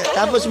madamay ka.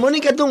 Tapos mo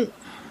ni katong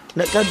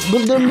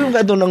bundon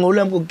ka itong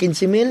nangulam kong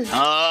 15 mil.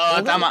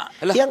 Tama.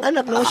 Yang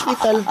anak na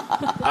hospital.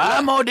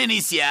 Mo din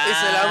siya.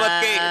 Salamat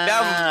kay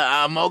Dam.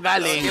 Mo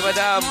galing. Okay,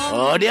 madam.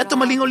 Di ato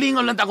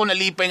malingol-lingol lang ako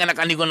nalipay nga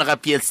nakani ko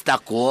nakapiesta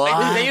ko.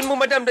 Dayon mo,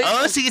 madam.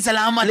 Dayon. Sige,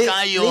 salamat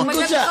kayo.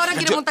 Lingkod sa. Ora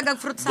gid mong tagag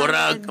fruit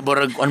salad.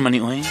 Borag, man ni,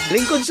 oy.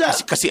 Lingkod sa.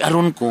 Kasi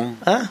aron ko.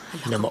 Ha?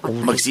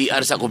 Namaong.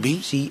 Mag-CR sa kubi.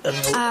 Si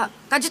ano.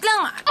 Kadjut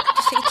lang.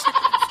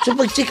 So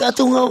pag-check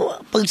ato nga,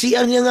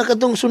 pag-CR niya nga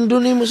katong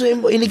sundon mo sa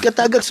imo, inig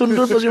katagak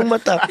sundon pa sa iyong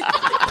mata.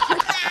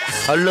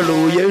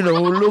 Hallelujah,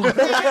 nahulog.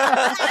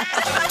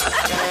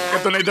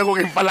 Kato na ito ko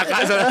kayong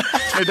palaka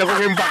ito ko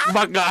kayong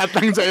bakbak nga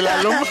atang sa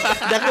ilalong.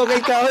 Dako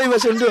kay kahoy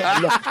masundo.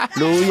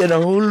 Hallelujah,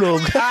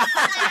 nahulog.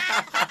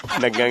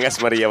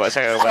 Nagngangas Maria ba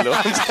sa kabaluan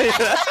sa'yo?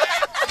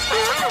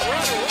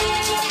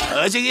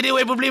 Sige di,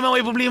 way problema.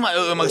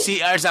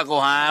 Mag-CR sa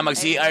ko, ha?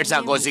 Mag-CR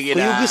sa ko, sige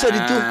na. Kuyugi sa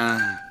dito.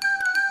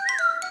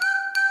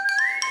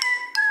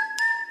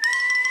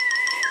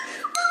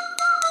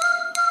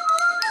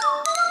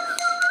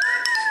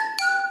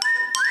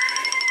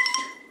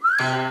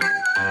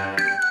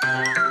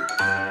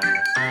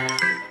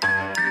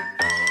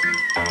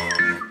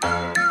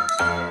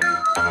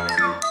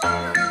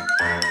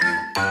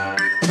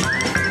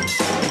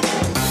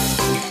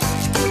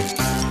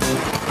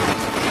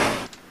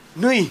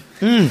 Noy.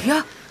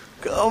 Ya.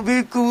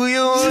 Grabe,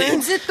 kuya.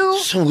 Sinsa to.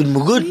 Sanggol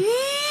mo good.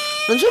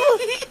 Nandiyan mo?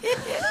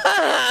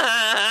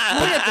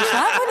 Ano to siya?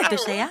 Ano to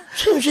siya?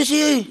 Saan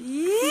siya?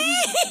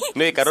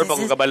 Noy, karon pa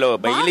kong kabalo.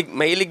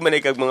 Mahilig man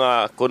kag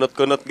mga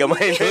kunot-kunot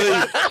gamay.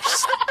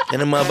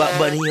 Yan ang mga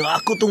bakba ninyo.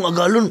 Ako tong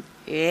agalon.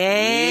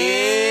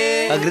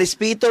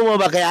 Pagrespeto mo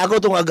ba? Kaya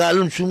ako tong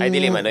agalon. Ay,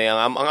 dili man.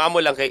 Ang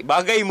amo lang kay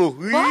bagay mo.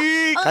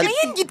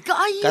 Ayan, gid ka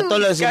ayo. Kato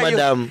lang si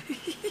madam.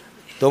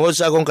 Tungod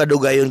sa akong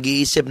kadugayon,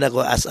 giisip na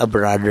ko as a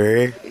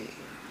brother.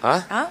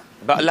 Ha?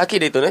 Ba,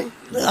 laki dito, Noy?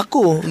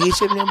 Ako,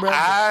 giisip niya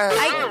brother.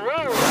 Ay,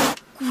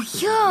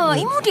 kuya,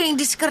 imo din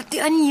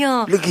diskartean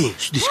niya. Lagi.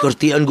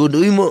 Diskartian ko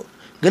doy mo.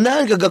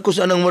 Ganahan kag ako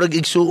sa anang marag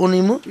igsuon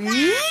nimo.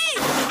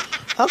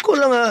 Ako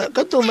lang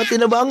kato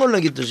matinabangon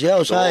lang gito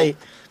siya usay.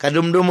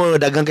 Kadumdum mo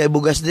daghang kay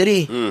bugas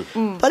diri.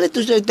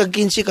 Palito siya tag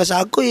 15 ka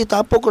sa ako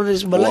itapok ko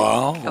sa balay.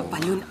 Wow.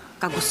 Palyon,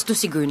 kagusto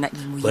siguro na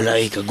imo.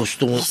 Balay ka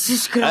gusto mo.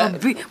 Jesus,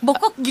 grabe.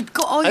 Bakak gid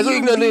ka ayo. Ay, ko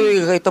ignan Noy.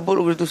 Kay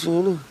tapol dito sa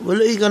ano.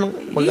 Balay ka nang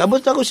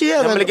mag-abot ako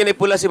siya. Namaligyan ay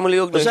pula si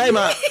Muliog. Usay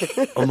ma.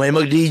 O may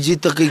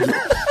mag-digit kay.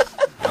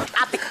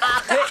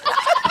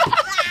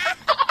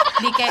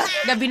 Di kay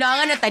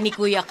nabinangan na tani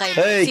kuya kay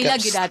Hey, sila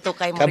gidato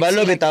kay mo.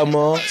 Kabalo bitaw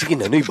mo. Sige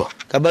na, Noy ba?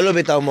 Kabalo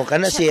bitaw mo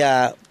kana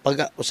siya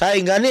pag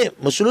usay gani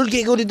musulod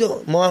kay ko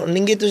dito. Mo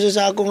ninggit to siya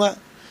sa ako nga.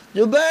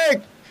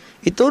 Jobert,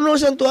 ituno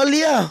sa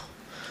tuwalya.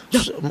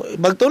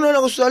 Magtuno na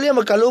ko sa tuwalya,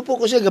 magkalupo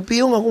ko siya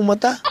gapiyong akong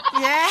mata.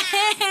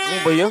 Ano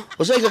ba yan?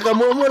 Usay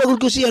kakamo mo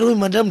lagod ko siya, "Uy,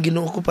 madam,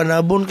 Ginoo ko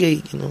panabon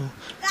kay Ginoo."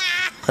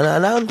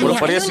 Ana-anaon ko.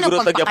 Wala pareha siguro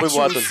tagyapoy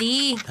buhaton.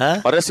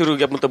 Ha? Pareha siguro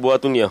gyapon ta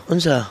buhaton niya.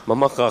 Unsa?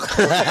 Mamakak.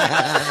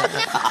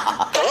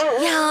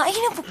 Ya, ay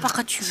na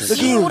pagpaka-choose.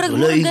 Sige, Murag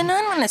wala, eh.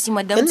 ganan na si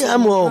madam. Kani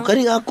amo,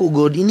 kani ako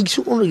god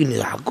inigsuon ra gini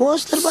ako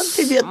as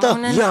tarbante biyata.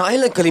 Ya, ay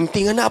lang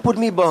kalimtingan na apod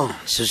mi ba?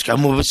 Sus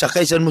kamo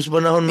sakay sa mus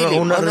panahon na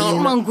una ra Ano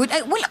yun. mang good?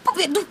 Ay, wala pa.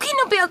 Duki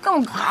na ba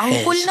kang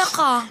angkol na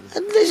ka?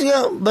 At least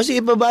nga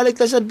basi ipabalik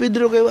ta San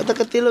Pedro kay wa ta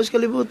katilaw sa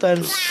kalibutan.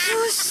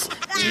 Sus.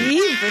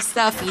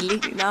 Basta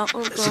feeling na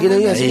ako. Sige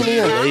na yan, sige na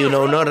yan. Ayun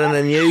na unara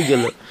na niya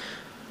galo.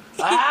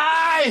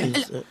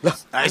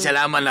 Ay,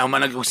 salamat na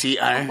humanag kong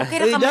CR. Okay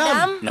na ka, Hey, Dam.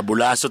 madam?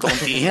 Nabulasot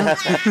akong tiil.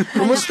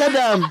 Kumusta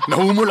dam?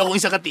 Nahumol akong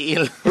isa ka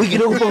tiil. Uy,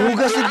 Ginoo ko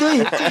panghugas dito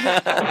eh.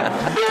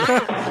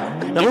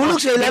 Nahulog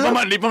sa ilalim.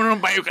 Di pa man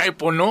payo kay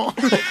puno.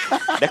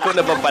 Dako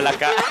na ba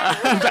palaka?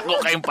 Dako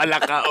kayong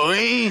palaka,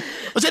 oy.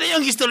 O saan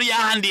yung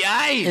istoryahan di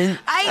ay?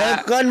 Ay,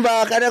 Kan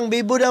ba kanang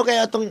bibo daw kay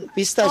atong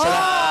pista sila.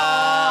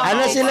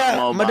 Ano sila,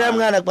 mo ba? madam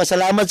nga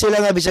nagpasalamat sila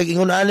nga bisag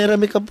ingon ani ra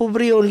mi ka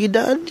pobre on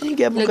gidaan di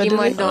kay mo lagi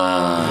mo kadiri. do.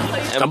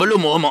 Kabalo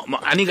mo,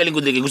 ani galing ko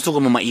dili gusto ko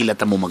mo mailat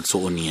mo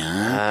magsuon niya.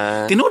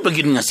 Tinuod ba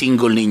gyud nga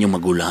single ninyo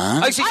magulang?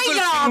 Ay,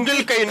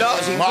 single kayo na.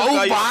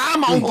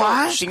 Mao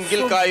pa.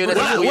 Single kayo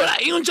na. Wala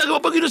ingon siya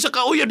kapag yun sa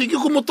kauya, di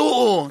ko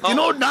mutuo.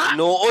 Tinuod na.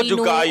 Nood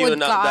yung kayo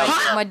na.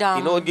 madam.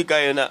 Tinood yung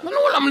kayo na. Ano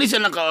wala man ni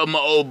siya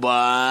mao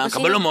ba?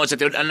 Kabalo mo, sa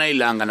tinuod anay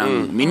lang,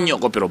 kanang minyo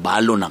ko, pero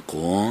balo na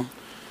ko.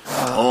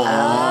 Oo.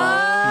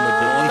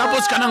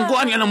 Tapos kanang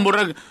kuan nga ng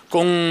murag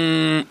kung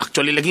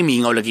actually lagi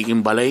mingaw lagi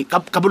king balay.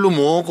 Kabalo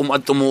mo kung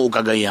adto mo og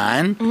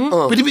Cagayan.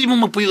 Pwede mo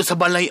magpuyo sa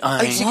balay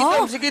ay.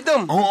 Sige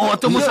tam. Oo,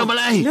 ato mo sa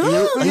balay.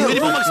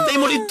 Pwede mo magstay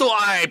mo dito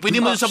ay. Pwede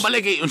mo sa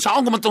balay kay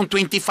unsaon ko man tong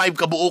 25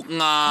 ka buok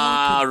nga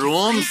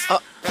rooms.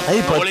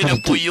 Ay Wala na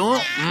puyo.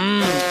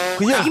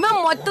 Kuya. Di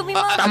mo to mi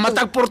ma.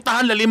 Matag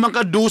portahan lalimang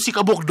ka 12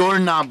 ka buok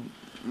doorknob.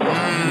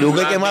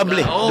 Dugay kay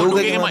mable.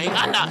 Dugay kay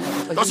maingana.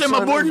 Kasi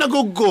maboard na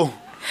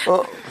guggo.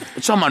 Oh.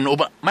 Sa man,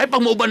 may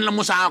pagmuuban lang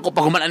mo sa ako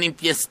pag human aning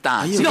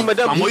piyesta. Sige,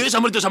 madam. Pamuyo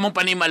sa mo dito sa mong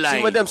panimalay.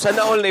 Si madam,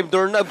 sana all na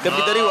doorknob.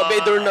 Kapit na rin, wabay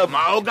doorknob.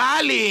 Mao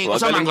galing. Wa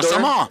Sa man galing gusto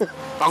door. mo.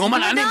 Pag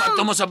human aning, Madam.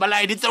 magto mo sa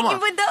balay dito mo.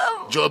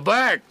 Madam.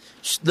 Jobert,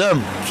 Dam.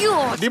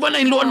 Cute. di ba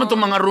nainluan mo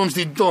itong mga rooms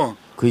dito?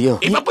 Kuya.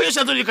 Ipapuyo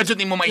sa ito yung kadsut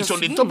ni mo maison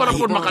dito para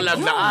po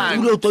makalaglaan.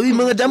 Ulaw to,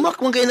 mga damak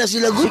man kayo na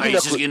sila good. Ay,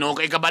 sus, Ginoo,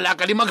 kay kabala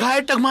ka di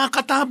mag-heart ang mga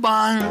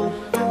katabang.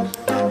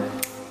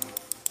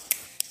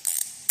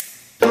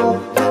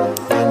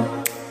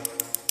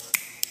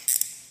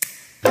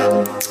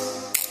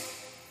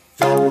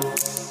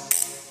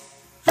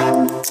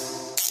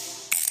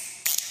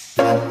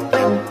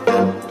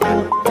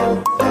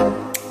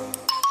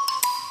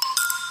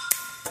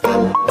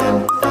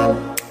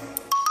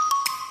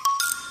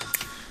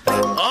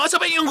 Oh,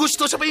 sabay yung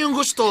gusto, sabay yung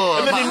gusto.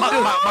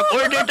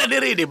 Mag-order ta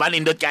diri, di ba?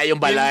 Nindot kayong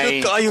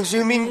balay. Nindot kayong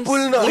swimming pool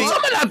na. Kung sa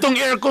man atong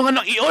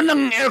aircon, i-on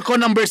ang aircon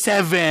number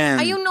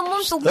 7. Ayun naman,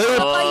 tubo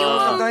kayo,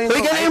 ma'am. Uy,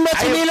 ka na yung mga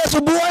sinilas.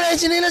 Subuhan na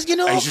yung sinilas,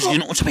 Ginoo. Ay, sus,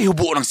 Ginoo, sa may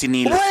hubo ng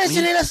sinila. Subuhan na yung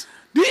sinilas.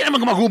 Di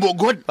naman maghubo,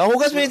 God.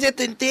 Pahugas mo yung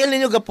tiil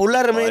ninyo,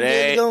 gapular.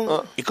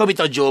 Ikaw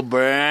bitaw,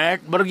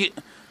 Jobert.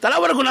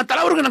 Talawar ko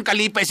ng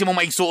kalipay si mo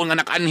maigsuon nga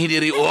nakanhi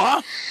diri, oh.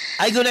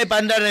 Ay, gunay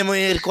pandar na mo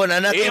yung aircon,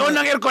 anak. I-on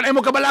ang aircon, ay mo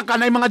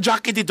kabalakan, ay mga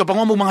jacket dito,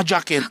 pangumog mga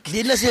jacket.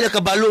 Di na sila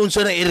kabalo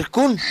unsa ng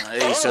aircon.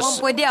 Ay, Ma'am,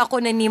 sus. pwede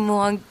ako na nimo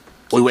ang...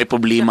 Uy, way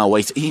problema,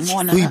 way.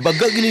 Imo na. Uy,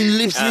 baga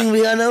gining lips ning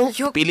Rihanna.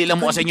 Pili lang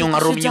mo sa inyong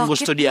room yung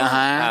gusto diya,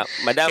 ha?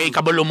 Madam. Kay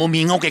kabalo mo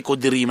mingaw kay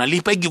Kodiri.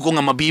 Malipay gyud ko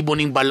nga mabibo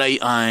ning balay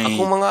ay.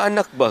 Akong mga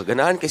anak ba?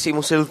 Ganahan kasi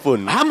mong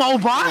cellphone. Ha, mao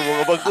ba?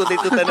 Mga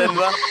bagtutay-tutanan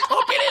ba?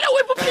 Oh, pili lang,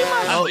 way problema.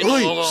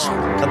 Uy,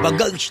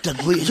 kabaga,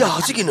 nagway. Yeah,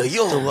 sige na,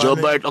 yo.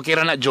 Jobert, okay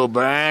ra na,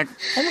 Jobert.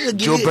 Ano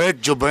ka,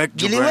 Jobert.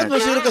 Giliwat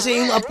mo sir kasi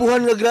yung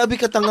apuhan nga grabe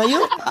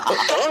katangayo.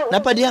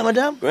 Napadiya,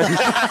 madam.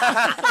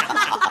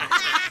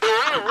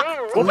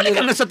 Bumalik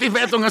ka na sa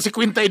TV ito nga si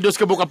Quintay Dos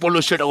ka buka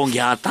polo shirt akong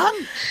gihatang.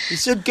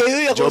 Isod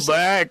kayo.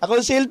 Jobert.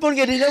 Akong cellphone,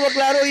 kaya di na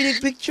maklaro yung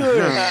picture.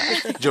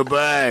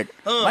 Jobert.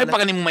 May pa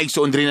kanin mo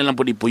maigsuon diri na lang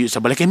po di puyo sa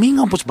balay. Kay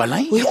mingaw po sa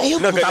balay. Uy,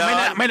 ayaw po.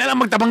 May na lang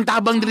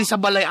magtabang-tabang diri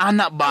sa balay,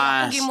 anak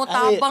ba? Hindi mo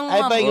tabang,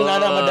 Ay, ma'am. pa yung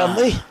nana, madam.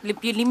 Uy,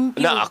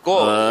 Limpyo-limpyo. Na ako.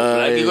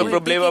 Lagi ko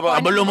problema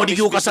ba? Kabalo mo, di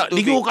ko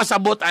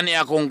kasabot ani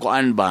akong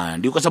kuan ba?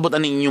 Di ko kasabot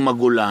ani inyong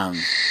magulang.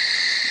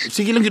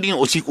 Sige lang yun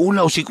yung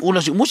usik-ula.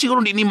 Mo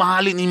siguro di ni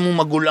mahalin ni mo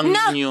magulang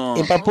ninyo.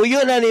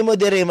 ipapuyo na ni mo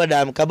dire,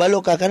 madam.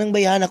 Kabalo ka, kanang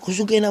bayana,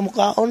 kusugay na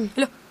mukaon.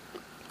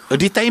 O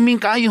di timing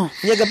kayo.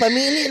 Niya ka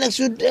pamili,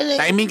 nagsudan.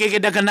 Timing kay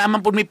kada ka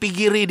naman po may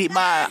pigiri, di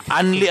ba?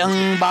 Anli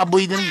ang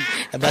baboy din.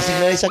 Basig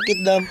na rin sakit,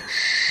 dam.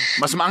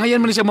 Mas maangayan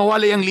man siya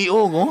mawala yung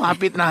liog, oh.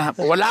 Hapit na.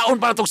 Walaon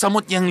para tong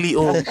samot yung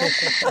liog.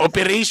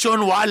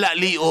 Operation wala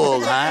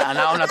liog, ha?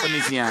 Anaon na to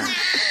ni siya.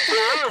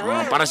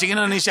 Oh, para sige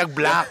na ni siya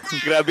black.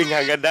 Grabing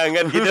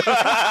hangadangan gito.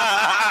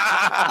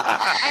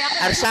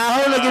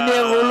 Arsaho na gini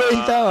ang ulo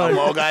yung taon.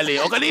 Mo gali.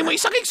 O kani mo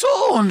isa kay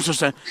suon. So,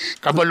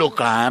 kabalo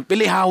ka,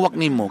 pili hawak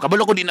nimo.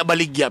 Kabalo ko di na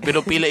baligya,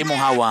 pero pila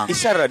imong hawak.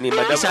 Isa ra ni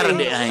madam. Isa ra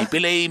di ay.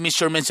 Pila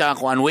measurement sa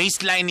kuan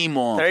waistline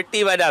nimo.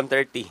 30, madam,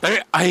 30.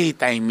 Ay,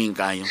 timing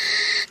kayo.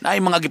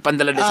 Ay, mga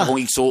gipandala din sa kong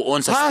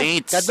igsuon sa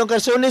States. Katong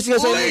karsones nga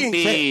sa...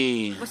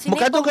 30.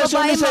 Katong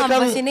karsones sa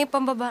kang... Basinay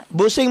pambaba.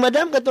 Busing,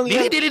 madam, katong...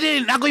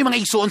 Dili. Ako yung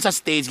mga igsuon sa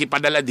States,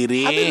 gipadala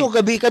diri. Abi ko,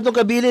 katong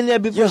kabilin niya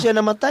before siya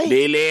namatay.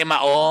 Dili,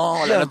 mao.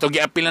 Wala na to,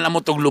 giapil na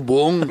mo tong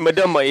lubong.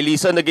 Madam,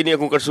 mailisan na gini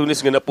akong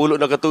karsunis nga napulo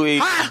na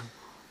katuig. Ha?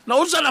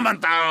 Naunsa naman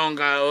taong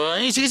ka?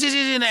 Oy, sige,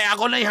 na.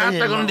 Ako na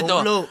ihatag ko dito.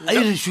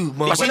 Ayun, shoe.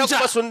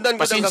 Pasensya. Pasundan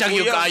ko Pasensya ng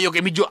yung kakuya. kayo.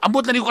 Kay medyo,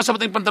 ambot na rin ko kasabot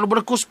ng pantalon.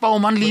 Barang kuspa,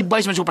 man,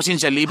 Levi's. Man,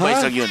 pasensya,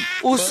 Levi's lang yun.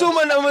 Uso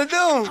man na,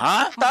 madam.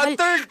 Ha?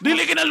 Tattered.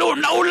 Dili ka na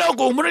naulaw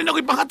ko. Muna rin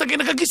ako ipanghatag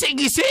kayo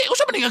nagagisi-gisi.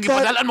 Usa man yung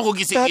ipadalaan mo ko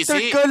Tattered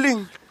gisi-gisi.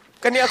 galing.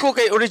 Kani ako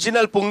kay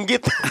original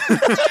punggit.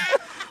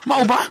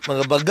 Mao ba?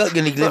 Mga baga,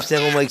 ganiglips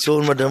niya kung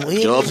maigsoon, madam.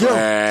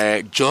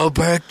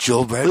 Jobert.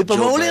 Uy,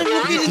 pamauli ang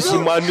looking Si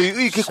Manoy,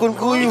 uy, kikon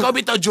ko yun. Ikaw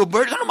bitaw,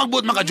 Jobert. Ano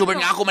magbuot mga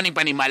Jobert nga ako maning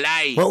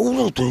panimalay?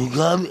 Maulo to,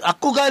 gami.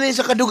 Ako gani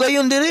sa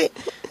kadugayon diri.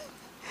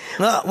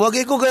 Nga, wag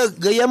ko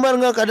gayamar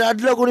nga kada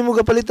adlaw ko nimo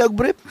gapalitag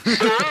brief.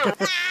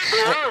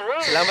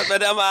 Salamat,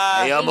 madam.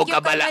 Ayaw mo Thank you,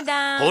 kabala.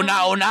 madam.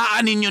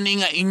 Una-unaan ninyo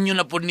ni nga inyo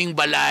na po ning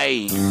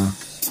balay.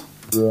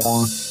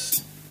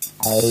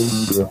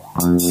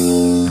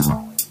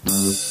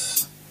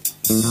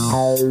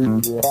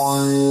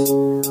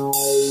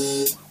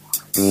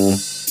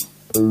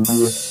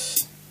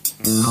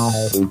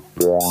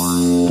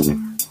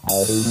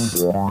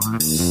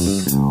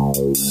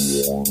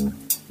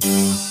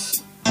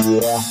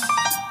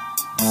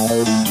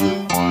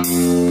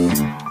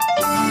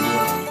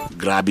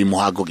 Grabe mo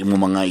hagok imo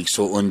mga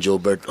igsuon,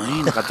 Jobert.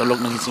 Ay,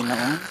 nakatulog na gid sila,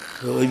 ha?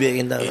 Uy,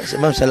 biyakin ta.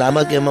 Ma'am,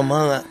 salamat kay mama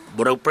nga.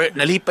 Burag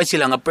nalipay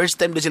sila nga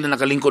first time din sila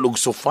nakalingkod og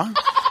sofa.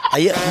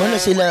 Aya, man na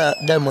sila,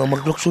 da, mga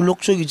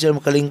maglukso-lukso, gid sila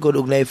makalingkod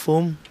og knife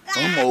foam.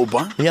 Oh, mao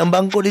ba? Yang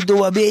bangko dito,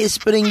 wabi,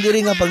 spring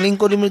diri nga,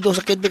 paglingkod nimo dito,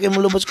 sakit pa kayo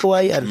mulubos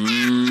kawayan.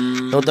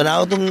 Nung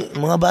tanaw tong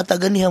mga bata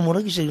ganiha,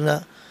 mura, kasi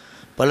na,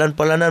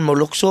 palan-palanan mo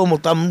lukso mo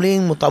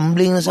tumbling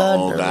na sa.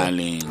 Oo,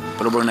 galing.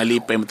 Pero bro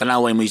nalipay mo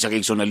tanaway mo isa kay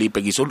igsoon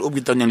nalipay gisulob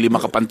gitaw niyang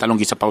 5 ka pantalong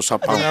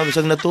gisapaw-sapaw.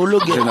 Bisag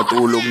natulog Kasi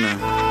natulog na.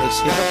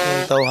 Nagsirap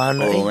ng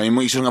tawhana Oo, ngay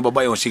mo igsoon nga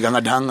babae o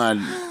sigangad-hangad.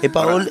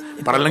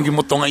 Para lang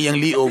gimutong ay ang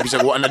liog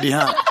bisag wa na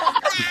diha.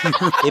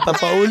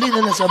 Ipapauli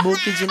na nasa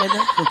bukid sila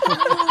na.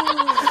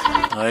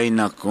 Ay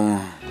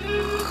nako.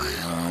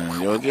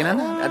 Okay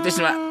na. At least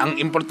ang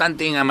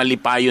importante nga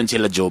malipayon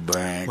sila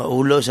Jobert.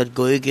 Maulo sad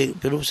ko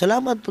pero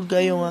salamat pud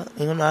kayo nga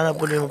ingon ana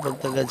pud yung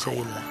pagtagad sa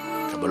ila.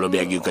 Kabalo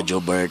biag ka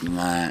Jobert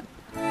nga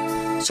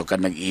so ka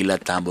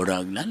nag-ila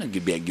taborag na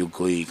nagibiag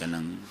ko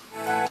kanang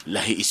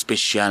lahi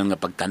espesyal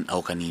nga pagtan-aw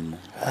kanimo.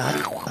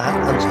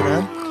 Ano sila?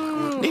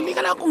 Dili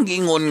ka na akong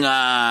gingon nga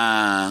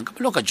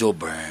kabalo ka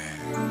Jobert.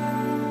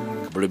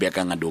 Kabalo biag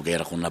ka nga dugay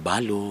ra kong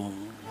nabalo.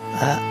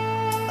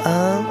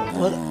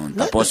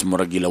 Tapos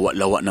murag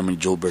gilawa-lawa naman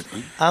Jobert.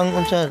 Ang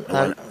unsa?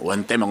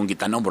 One time akong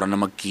gitanaw mura na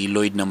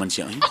magkiloid naman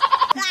siya.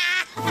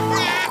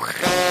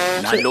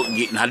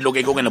 Nahadlog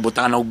ko kay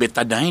nabutangan og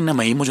betadine na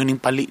mahimo siya ning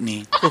pali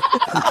ni.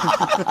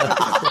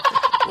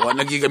 Wa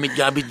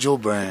nagigamit-gamit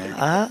Jobert.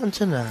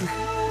 Unsa na?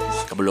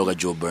 Kabalo ka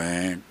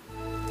Jobert.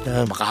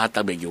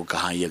 Makahatag yung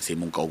kahayag sa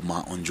imong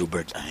kaugmaon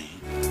Jobert ay.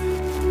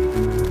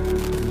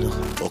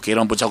 Okay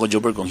lang po sa ako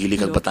Jobert kung hili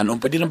kag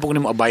batanon. Pwede lang po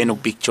nimo abayan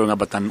og picture nga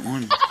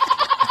batanon.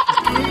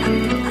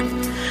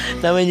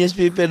 Naman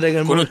newspaper na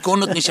ganun.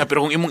 Kunot-kunot ni siya,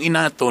 pero kung imong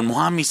inaton,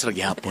 muhamis ra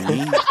gihapon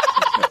ni.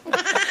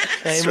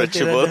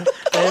 Stretchable.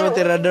 Kaya mo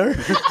tirador.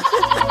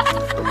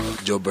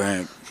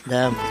 Jobert.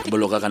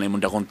 Bulo ka ka na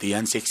imong dakong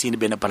tiyan. Sexy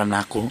na ba na para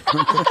nako?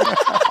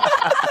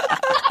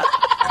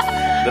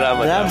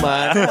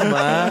 Drama.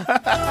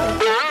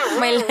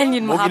 May lan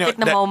yun, mahapit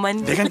na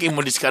mauman. Dagan kayo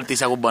mo diskarte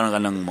sa ako ba na ka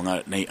ng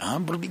mga,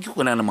 bro, bigyo ko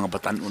na ng mga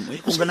batanon.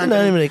 Kung ganun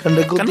na namin,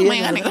 kandag ko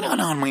tiyan.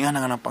 Kanang may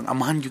ana nga ng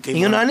pang-amahan yun kayo.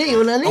 Ingon ani.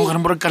 Oo,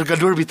 kanang murag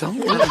kargador bitaw.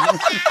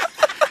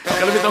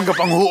 Kalau bitaw ang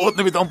kapanghuot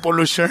na bitaw ang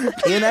polo shirt.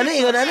 Ingon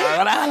ani.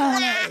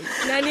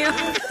 Nani yun?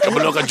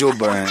 Kabalo ka,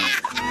 Jobert.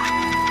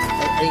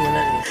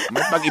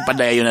 May pag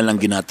ipadayo na lang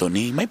ginato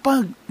ni. May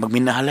pag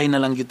magminahalay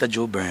na lang kita,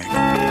 Jobert.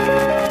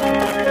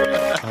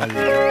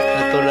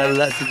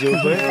 Natulala si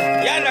Jobert.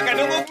 Yan,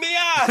 nakadungog niya!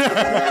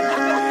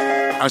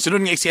 Ang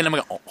sunod nga eksena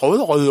mga,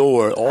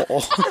 lower.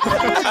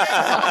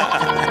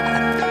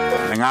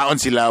 Nangaon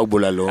sila o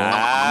bulalo.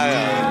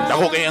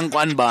 Dako kay ang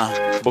kuan ba?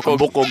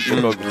 Bukog.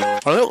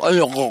 Ay,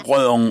 ko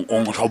yung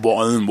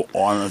sabukan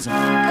bukan.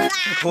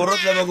 Kurot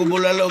na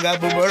magubulalo,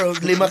 gapon bro.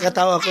 5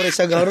 katawa ko rin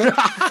sa garo.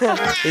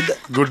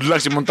 Good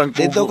luck si Montang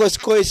Pugo. Dito ko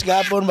skois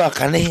gapon ba?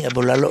 Kanay,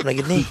 bulalo na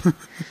gini.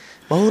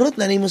 Mahurot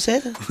na ni mo, sir.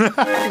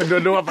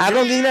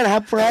 Akong gingnan,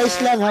 half price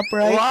lang.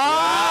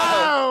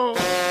 Wow!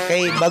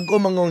 Kay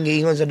bago mangong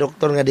gingon sa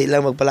doktor nga di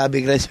lang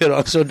magpalabig na pero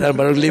ang sudan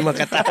barong 5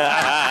 katawa.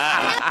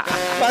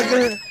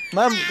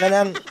 Ma'am,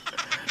 kanang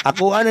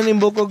ako na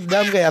ning bukog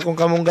dam kay akong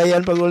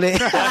kamunggayan pag uli.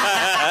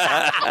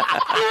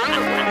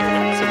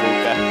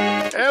 Subukan.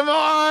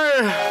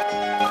 MR!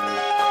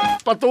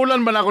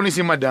 Patulan ba na ako ni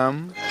si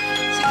Madam?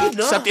 Sige,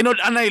 no? Sa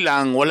tinud-anay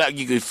lang, wala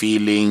gi ko'y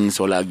feelings,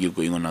 wala gi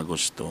ko ingon na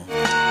gusto.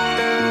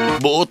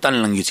 Buotan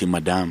lang yun si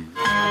Madam.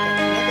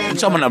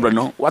 Unsa man abra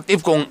no? What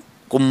if kung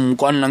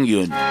kuan lang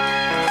yun?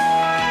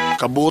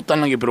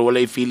 Kabuotan lang yun pero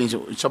wala feelings.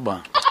 Unsa ba?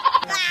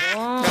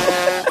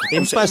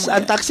 Impas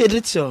ang taxi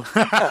dito.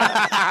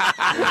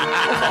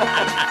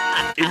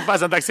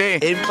 Impas ang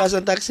taxi. Impas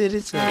ang taxi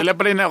dito. Ila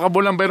pa rin na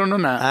kabulang pero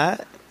nun ha?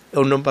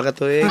 Unong pa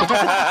katuig.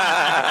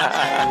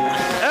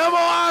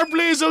 MOR,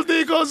 please,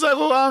 ulti ko sa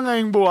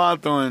kuhangayng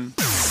buhaton.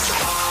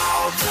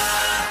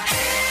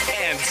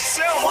 And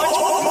so much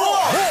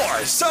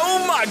more sa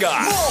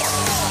umaga.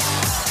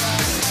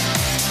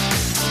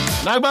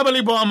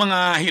 Nagbabalik po ang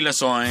mga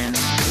hilason.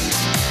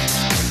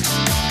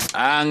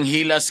 Ang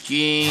Hilas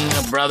King,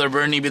 Brother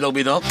Bernie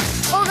Bidok-Bidok.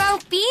 O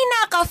ang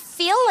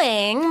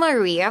pinaka-feeling,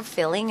 Maria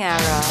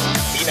Filingaro.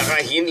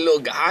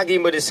 Pinakahinlog, agi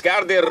mo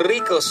diskarte,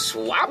 Rico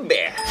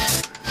Suave.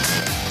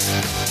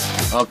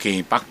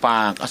 Okay,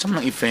 pakpak. Asam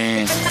ng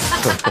effect.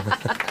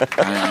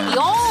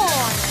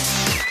 Yun!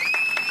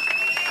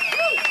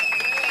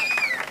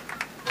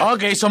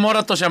 Okay,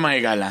 sumura to siya mga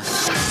igala.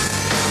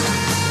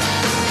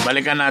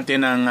 Balikan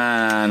natin ang...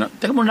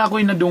 teka muna ako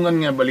yung nadungan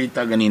nga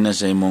balita ganina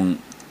sa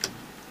imong...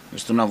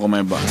 Gusto na ako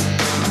may ba?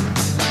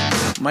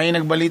 May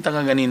nagbalita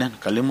ka ganina.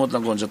 Kalimot lang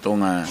ko sa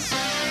itong...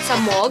 sa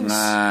mogs?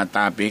 Na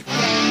topic.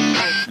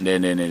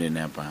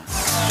 Hindi pa.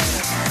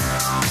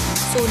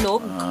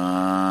 Sunog?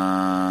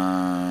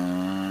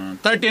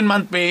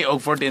 13-month pay o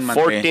 14-month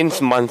pay?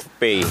 14th month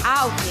pay.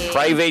 Okay.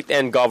 Private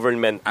and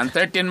government. Ang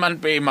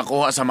 13-month pay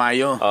makuha sa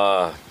Mayo.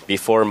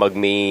 Before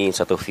mag-May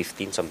sa to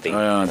 15 something.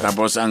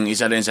 Tapos ang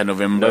isa din sa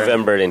November.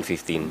 November and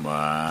 15.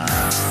 Wow.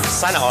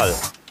 Sana all.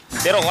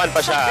 Pero kuan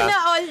pa siya. Sana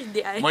all.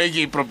 Di ay. Mo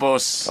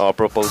i-propose.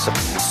 Propose sa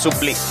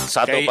supli.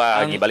 Sa ato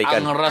pa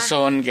gibalikan. Ang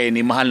rason kay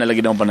ni mahal na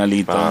lagi daw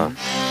panalito.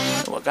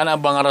 Kana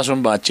bang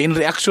rason ba? Chain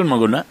reaction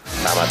maguna.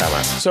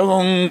 Tama. So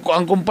kung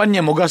ang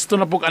kumpanya mo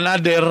gasto na po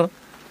another.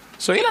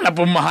 So ilan na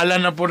po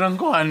mahalan na po ng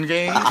kuhan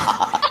kay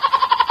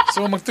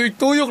So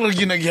magtuyok-tuyok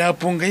lagi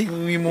nagyapon kay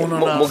kung mo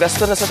na.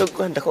 Mugasto na sa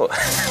dugkuan dako.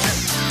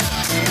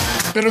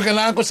 Pero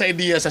kailangan ko sa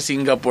idea sa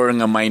Singapore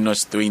nga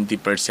minus 20%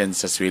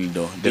 sa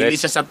sweldo. Dili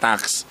siya sa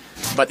tax,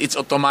 but it's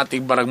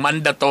automatic, barang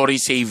mandatory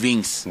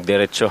savings.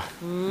 Diretso.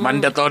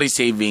 Mandatory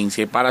savings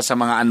kay para sa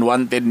mga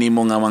unwanted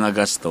nimo nga mga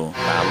gasto.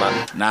 Tama.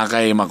 Na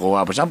kay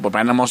makuha. For example,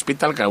 para na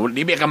hospital ka,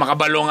 di ba ka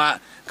makabalo nga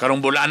karong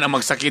bulan na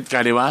magsakit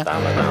ka, di ba?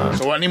 Tama.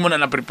 So wala mo na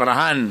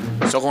napreparahan.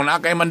 So kung na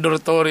kay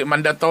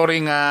mandatory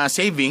nga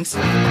savings,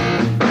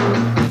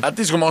 at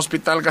least kung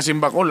ma-hospital ka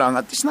simba ko lang,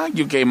 at least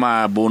nagyo kay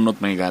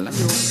mabunot may galang.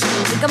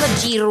 Di ka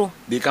mag-giro.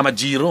 Di ka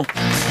ma-giro.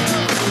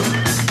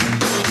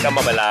 Di ka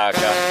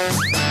mabalaga.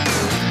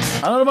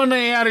 Ano naman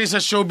nangyayari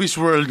sa showbiz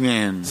world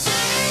ngayon?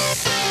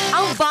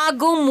 Ang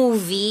bagong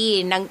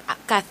movie ng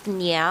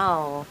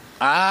Kathniel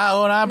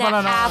Wala pa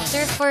na na.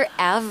 After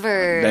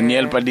Forever.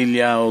 Daniel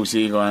Padilla o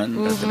si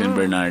Catherine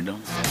Bernardo.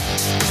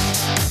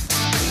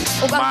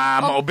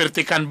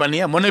 Ma-overtikan ba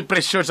niya? Muna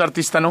pressure sa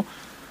artista, no?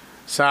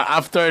 Sa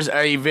After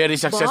a very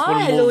successful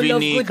movie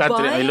ni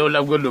Catherine. I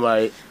Love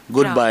Goodbye.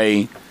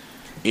 Goodbye.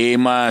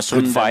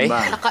 Masundan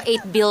ba? Naka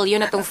 8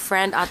 billion na tong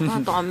friend at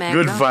ito Omega.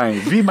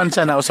 Goodbye. Vi man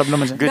siya, nausap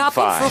naman siya.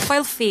 Goodbye.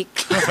 Profile fake.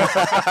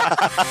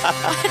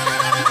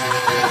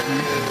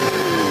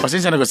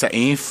 Pasensya na ko sa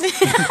if.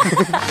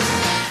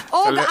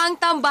 O ang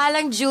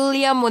tambalang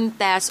Julia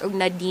Montes o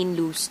Nadine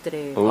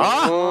Lustre.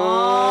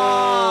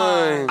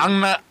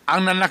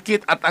 Ang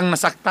nanakit at ang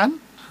nasaktan?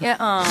 Yeah,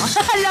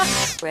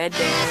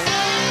 pwede.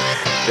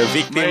 The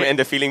victim and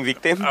the feeling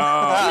victim?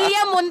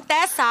 Julia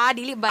Montes, ha?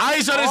 Dili ba?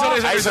 Ay, sorry.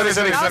 Sorry.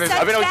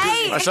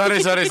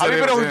 Abi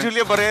pero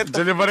Julia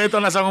Barreto. Julia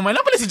Barreto nasa kumay.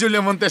 Napala si Julia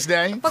Montes di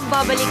ay?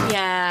 Pagbabalik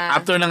niya.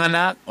 After ng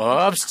anak.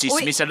 Ops,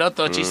 chismis sa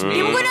loto, chismis.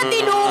 Di mo ko na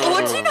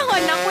tinuod. Sino ng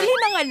anak? Huli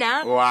ng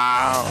anak.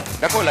 Wow.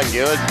 Dako lang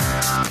yun.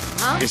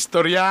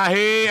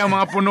 Istoryahe ang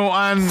mga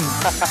punuan.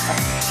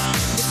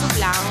 Busog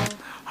lang.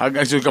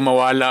 Hanggang ka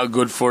mawala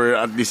good for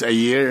at least a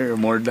year or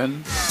more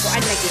than. Kuan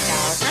lagi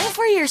daw. Time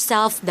for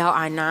yourself daw,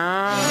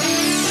 Ana.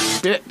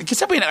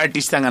 Kisa pa yung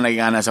artista nga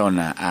naging sa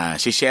una?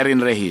 Si Sherin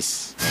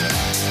Rehis.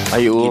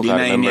 Ay, oo.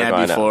 Dinay niya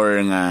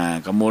before nga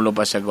kamulo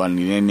pa siya kuan.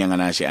 Dinay niya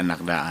nga na si anak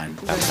daan.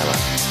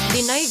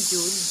 Dinay,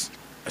 dude.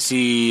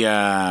 Si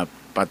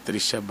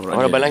Patricia Bro.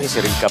 Ano ba lang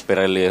si Rica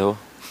Peralejo?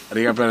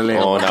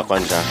 Oo,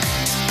 nakuan siya.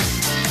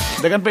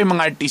 Dagan pa yung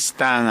mga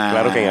artista nga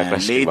Klaro kay nga,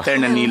 crush, later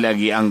diba? na nila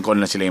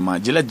giangkon na sila yung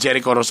mga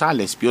Jericho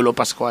Rosales, Piolo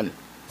Pascual.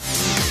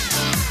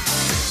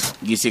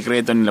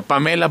 Gisikreto nila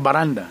Pamela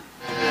Baranda.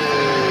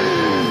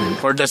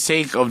 For the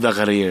sake of the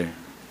career.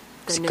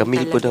 Si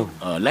Camille po daw.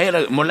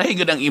 Mulay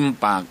gud ang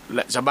impact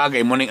sa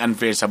bagay mo ning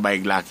unfair sa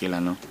bike lucky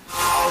lang, no.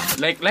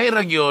 Like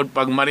layra gyud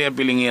pag Maria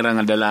Pilingera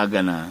nga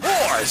dalaga na.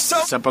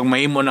 Sa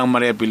pagmahimo ng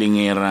Maria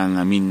Pilingera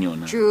nga minyo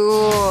na.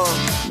 True.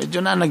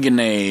 Medyo na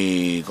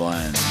naginay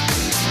kuan.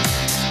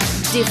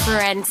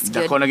 Difference,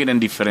 good. Dako na ang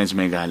difference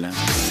may gala.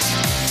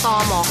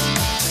 Tomo.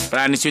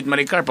 Para ni Sweet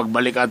Maricar,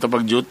 pagbalik ato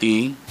pag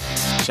duty,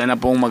 siya na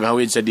pong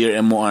maghawid sa Dear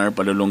MOR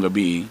padulong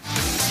gabi.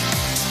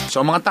 So,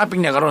 mga topic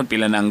niya karon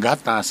pila na ang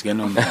gatas,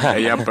 ganun.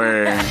 Kaya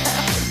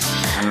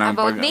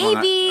about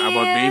babies.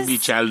 About baby,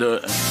 child,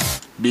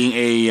 being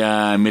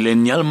a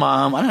millennial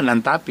mom, ano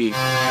lang topic.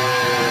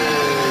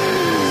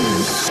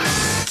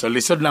 So,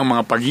 lisod lang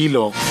mga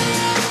pagilok.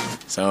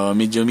 So,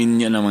 medyo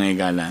minyo na mga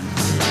igalan.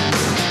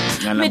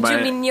 Medyo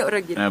minyo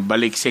ragin.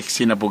 Balik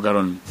sexy na po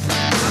karon.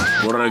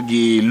 Murag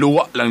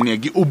luwa lang niya,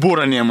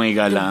 giuburan niya mga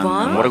igalang.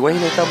 Murag way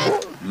na tabo.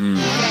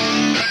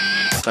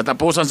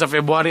 Katapusan sa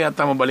February at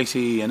mabalik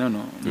si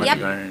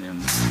Maricar.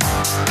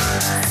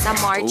 Sa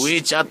March.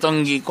 Which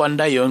atong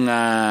gikwanda yon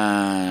nga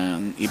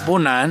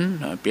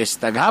ipunan,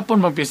 piyesta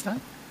gahapon bang piyesta?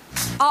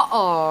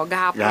 Oo,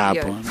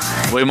 gahapon.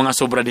 Boy mga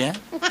sobra diya.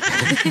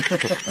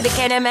 Di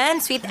ka naman,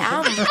 Sweet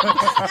Am.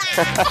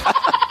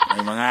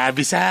 May mga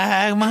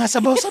bisag, mga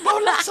sabaw-sabaw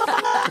lang sa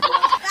mga.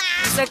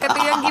 So,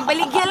 katuyang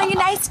gibaligya lang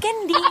yung ice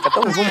candy.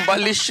 Katong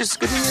bumbalicious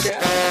ko din.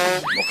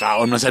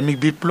 Mukhaon na sa mig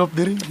biplop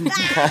diri.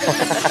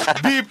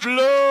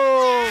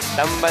 Biplop!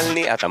 Tambal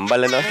ni,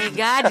 tambal ano? Oh my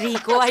God,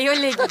 Rico, ayaw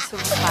ligod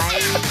sumpay.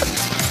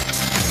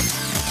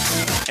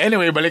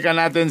 Anyway, balikan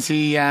natin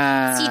si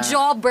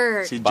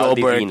Jobert. Si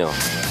Jobert. Baldivino.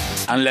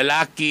 Ang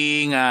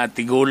lalaking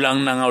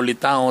tigulang na nga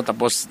ulitaw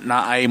tapos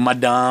na ay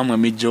madam nga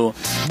medyo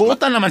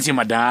buta naman si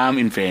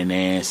madam in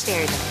fairness.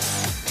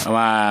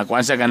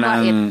 Kuan sa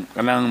kanang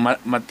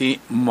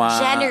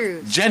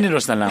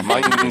generous na lang.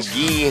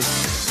 Manggi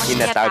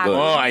kinatago.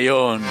 Oh,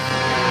 ayun.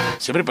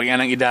 Siyempre pag yan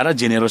ang idara,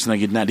 generous na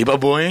gid na, di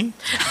ba boy?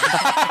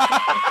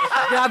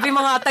 Grabe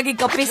mga tagig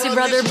kape si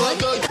Brother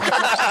Boy.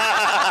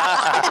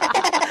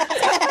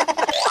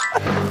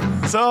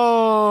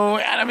 So,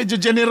 medyo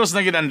generous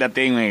na gid ang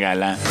dating mga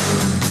gala.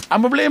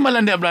 Ang problema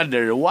lang niya,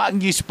 brother,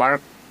 wag gi-spark.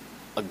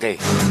 Okay.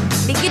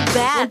 Digid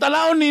bad. Kung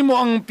talaon nimo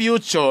ang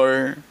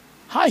future,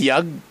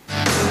 hayag.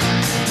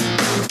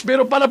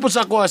 Pero para po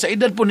sa kuha, sa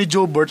edad po ni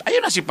Jobert,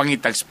 ayun na si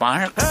Pangitag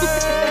Spark.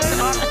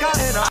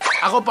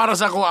 Ako para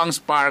sa kuha ang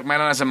Spark,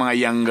 mayroon na sa mga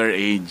younger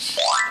age.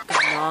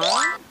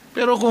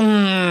 Pero kung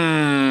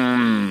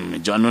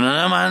medyo ano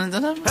na naman,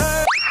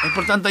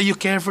 importante you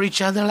care for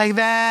each other like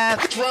that.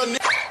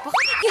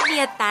 Baka di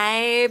niya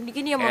time.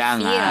 Di niya Kaya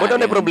ma-feel. nga. Mo daw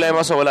na problema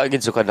sa wala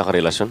gid sukad na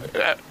karelasyon.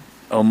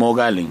 Mo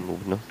galing.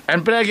 No?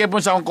 And pinagay po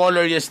sa akong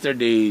caller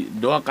yesterday,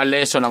 duha ka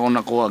lesson akong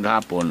nakuha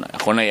gahapon.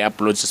 Ako na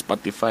i-upload sa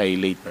Spotify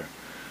later.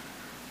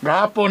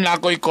 Gahapon na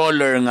ako'y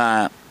caller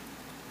nga,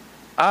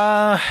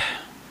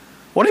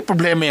 wala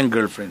problema yung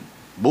girlfriend.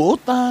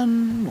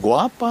 Buutan,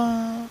 guwapa,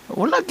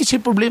 wala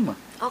kasi problema.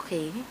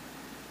 Okay.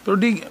 Pero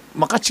di,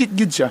 maka-cheat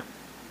gid siya.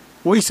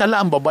 Way sala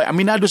ang babae.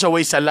 Aminado sa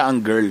way sala ang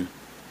girl.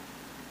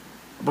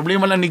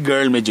 Problema lang ni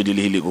girl, medyo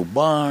dilihilig o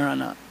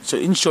bar. So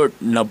in short,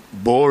 na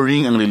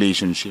boring ang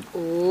relationship.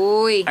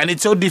 Uy. And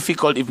it's so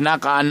difficult if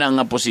nakaana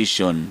nga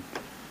position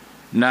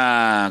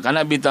na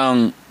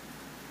kanabitang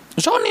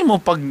so ano mo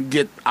pag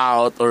get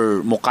out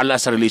or mukala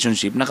sa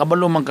relationship,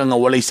 nakabalo man ka nga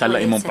walay sala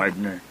imong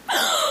partner.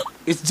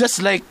 It's just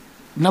like,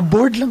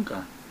 na-bored lang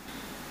ka.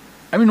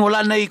 I mean,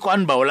 wala na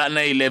ikuan ba? Wala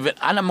na level.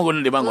 Ana mo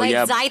gano'n, di ba?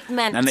 Wala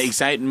excitement. Na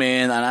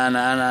excitement.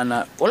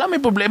 Ana. Wala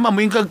may problema.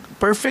 Mo yung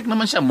perfect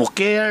naman siya. Mo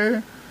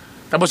care.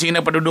 Tapos yung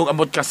nagpadudong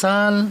abot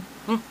kasal.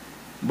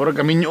 Borag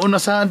kami nyo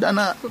na sa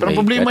ana. Pero ang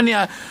problema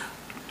niya,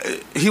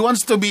 he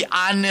wants to be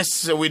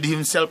honest with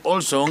himself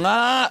also.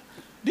 Nga,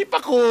 di pa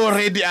ko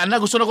ready, ana.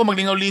 Gusto na ko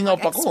maglingaw-lingaw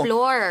pa ko.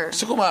 Explore.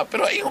 Gusto ko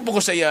pero ayun po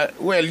ko sa iya,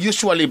 well,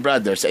 usually,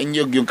 brother, sa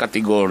inyo yung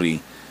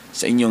category,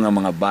 sa inyo nga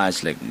mga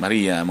batch, like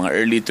Maria, mga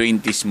early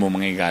 20s mo,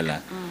 mga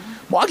igala,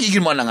 makagigil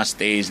mo na nga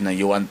stage na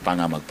you want pa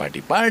nga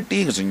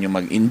mag-party-party, gusto nyo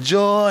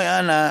mag-enjoy,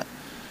 ana.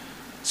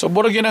 So,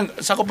 borog yun ang,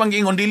 sa ko pang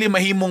gingon, dili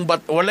mahimong,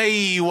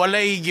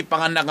 walay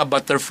gipanganak nga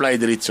butterfly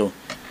diritso.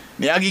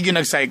 Niagi yun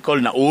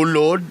nag-cycle na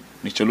ulod,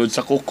 nisulod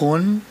sa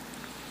kukon,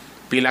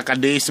 pila ka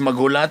days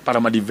magulat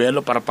para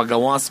ma-develop, para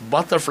pagawas,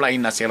 butterfly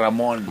na si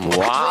Ramon.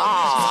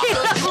 Wow!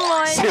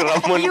 Si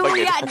Ramon pa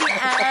Yuya di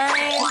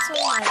ay.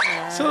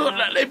 So,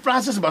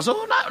 process ba? So,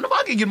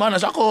 nabagigil mo na.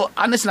 So, ako,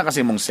 honest na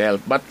kasi mong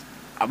self. But,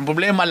 ang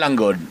problema lang,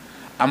 God,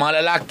 ang mga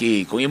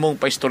lalaki, kung imong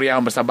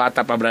paistoryahan basta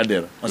bata pa,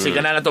 brother. O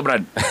sige na to,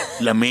 Brad.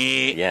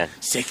 Lami,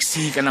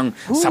 sexy ka nang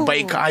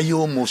sabay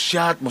kayo, mo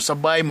shot, mo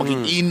sabay,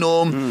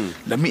 magiinom.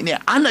 Lami niya.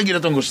 Ana, gina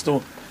itong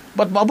gusto.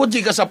 But, mabot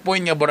ka sa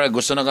point nga, bro,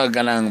 gusto na ka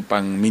ganang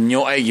pang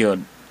minyo ay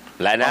yun.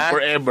 Wala na.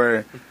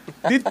 Forever.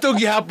 Dito,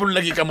 gihapon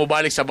lagi ka mo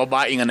balik sa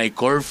babae nga na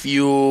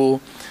curfew,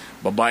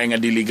 babae nga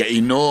dili ga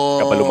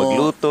inom, Kabalo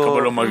magluto,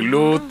 kabalo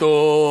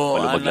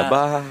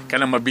maglaba,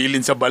 kanang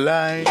mabilin sa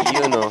balay.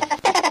 Yun, no?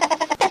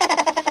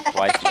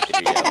 Wife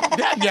material.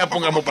 Diya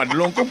po nga mo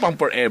padlong kung pang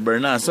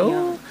forever na.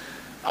 So,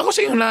 ako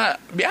sa inyo na,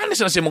 be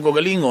honest na si mong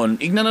kagalingon,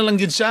 igna na lang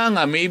gid siya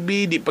nga,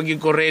 maybe, di pag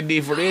ko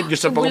ready for it,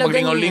 gusto pa ko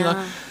maglingaw-lingaw.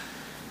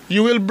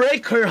 You will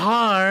break her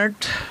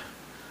heart,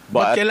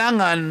 but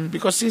kailangan,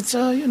 because it's,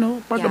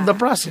 part of the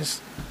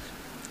process.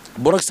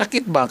 Burag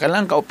sakit ba?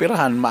 Kailangan ka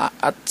operahan.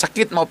 At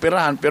sakit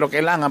maoperahan, pero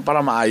kailangan para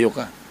maayo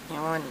ka.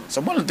 Yun.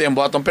 So, mo lang ito yung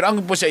buhaton. Pero ang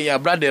po siya,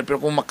 brother,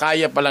 pero kung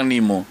makaya pa lang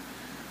nimo,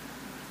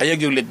 ayag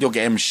yung let go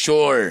kay I'm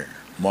sure,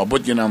 maabot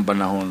yun ang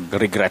panahon.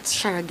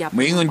 Regrets. Sure, gyapon.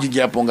 Mayingon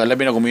gyapon nga,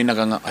 labi na kumina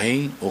ka nga,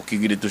 ay, okay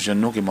dito siya,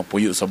 no, kay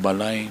mapuyo sa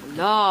balay.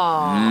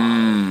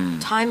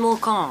 Time will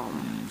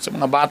come. Sa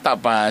mga bata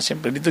pa,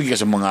 siyempre, dito ka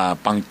sa mga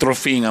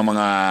pang-trophy nga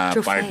mga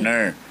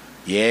partner.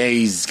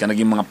 Yes,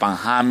 kanaging mga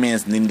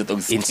panghames, nindot og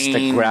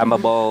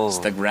Instagrammable.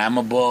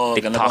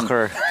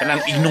 TikToker.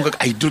 Kanang ignong kag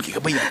idol kay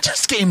kabay.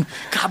 Just game,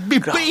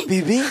 kabibi.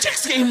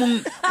 Just game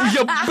mong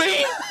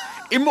uyabe.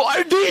 Imo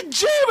RDJ,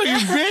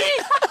 baby.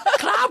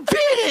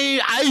 Grabe,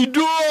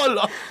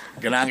 idol.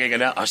 Kanang kay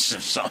kada.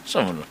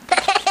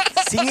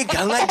 Sige,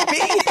 gangad,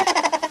 baby.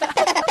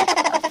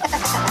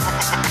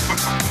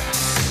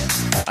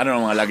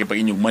 Ano mga lagi pag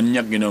inyong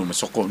manyak,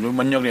 masuko.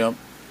 Manyak niya.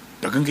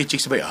 Dagang kay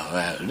chicks ba?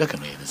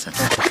 Dagang na yan.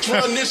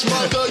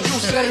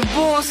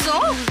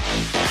 Garboso?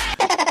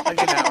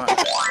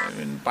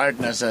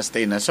 Partner sa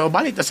stay na. So,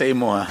 balik ta sa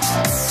imo, ha.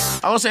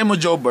 Ako sa imo,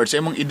 Jobber, sa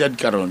imong edad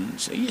karon,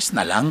 so, yes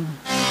na lang.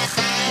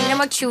 Hindi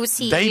na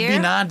mag-choosy Dive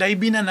na.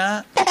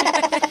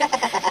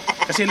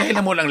 Kasi lahi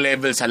na mo lang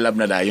level sa lab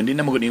na dayon. Hindi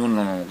na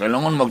mag-ingon,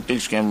 kailangan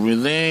mag-text ka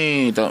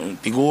everyday.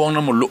 Tiguang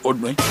na mo,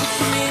 luod.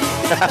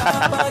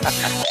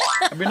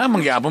 Sabi na,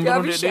 mangyapon,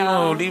 pero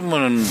di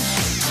mo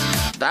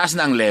taas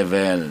na ang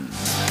level.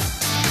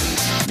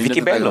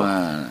 Vicky Bello.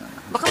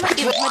 Baka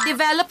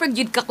ma-develop or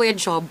yun ka, Kuya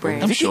Jobber.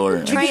 I'm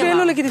sure. Vicky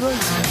Bello lagi, di ba?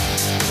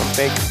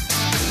 Perfect.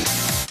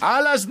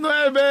 Alas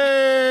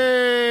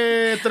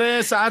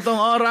 9:03 sa atong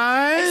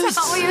oras.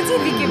 Saka ko yun si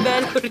Vicky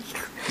Bello.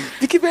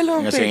 Vicky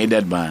Bello. Kasi ang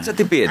edad ba? Sa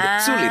tipid.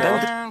 Sulit.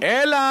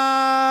 Ella!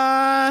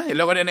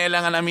 Hello ko din, Ella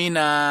nga namin.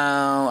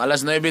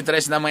 Alas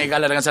 9:03 na mga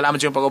ikala.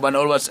 Salamat sa iyong pag-uban.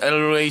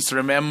 Always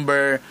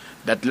remember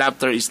that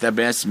laughter is the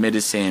best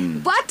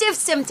medicine. What if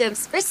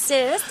symptoms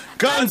persist?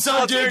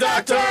 Consult your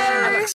doctor!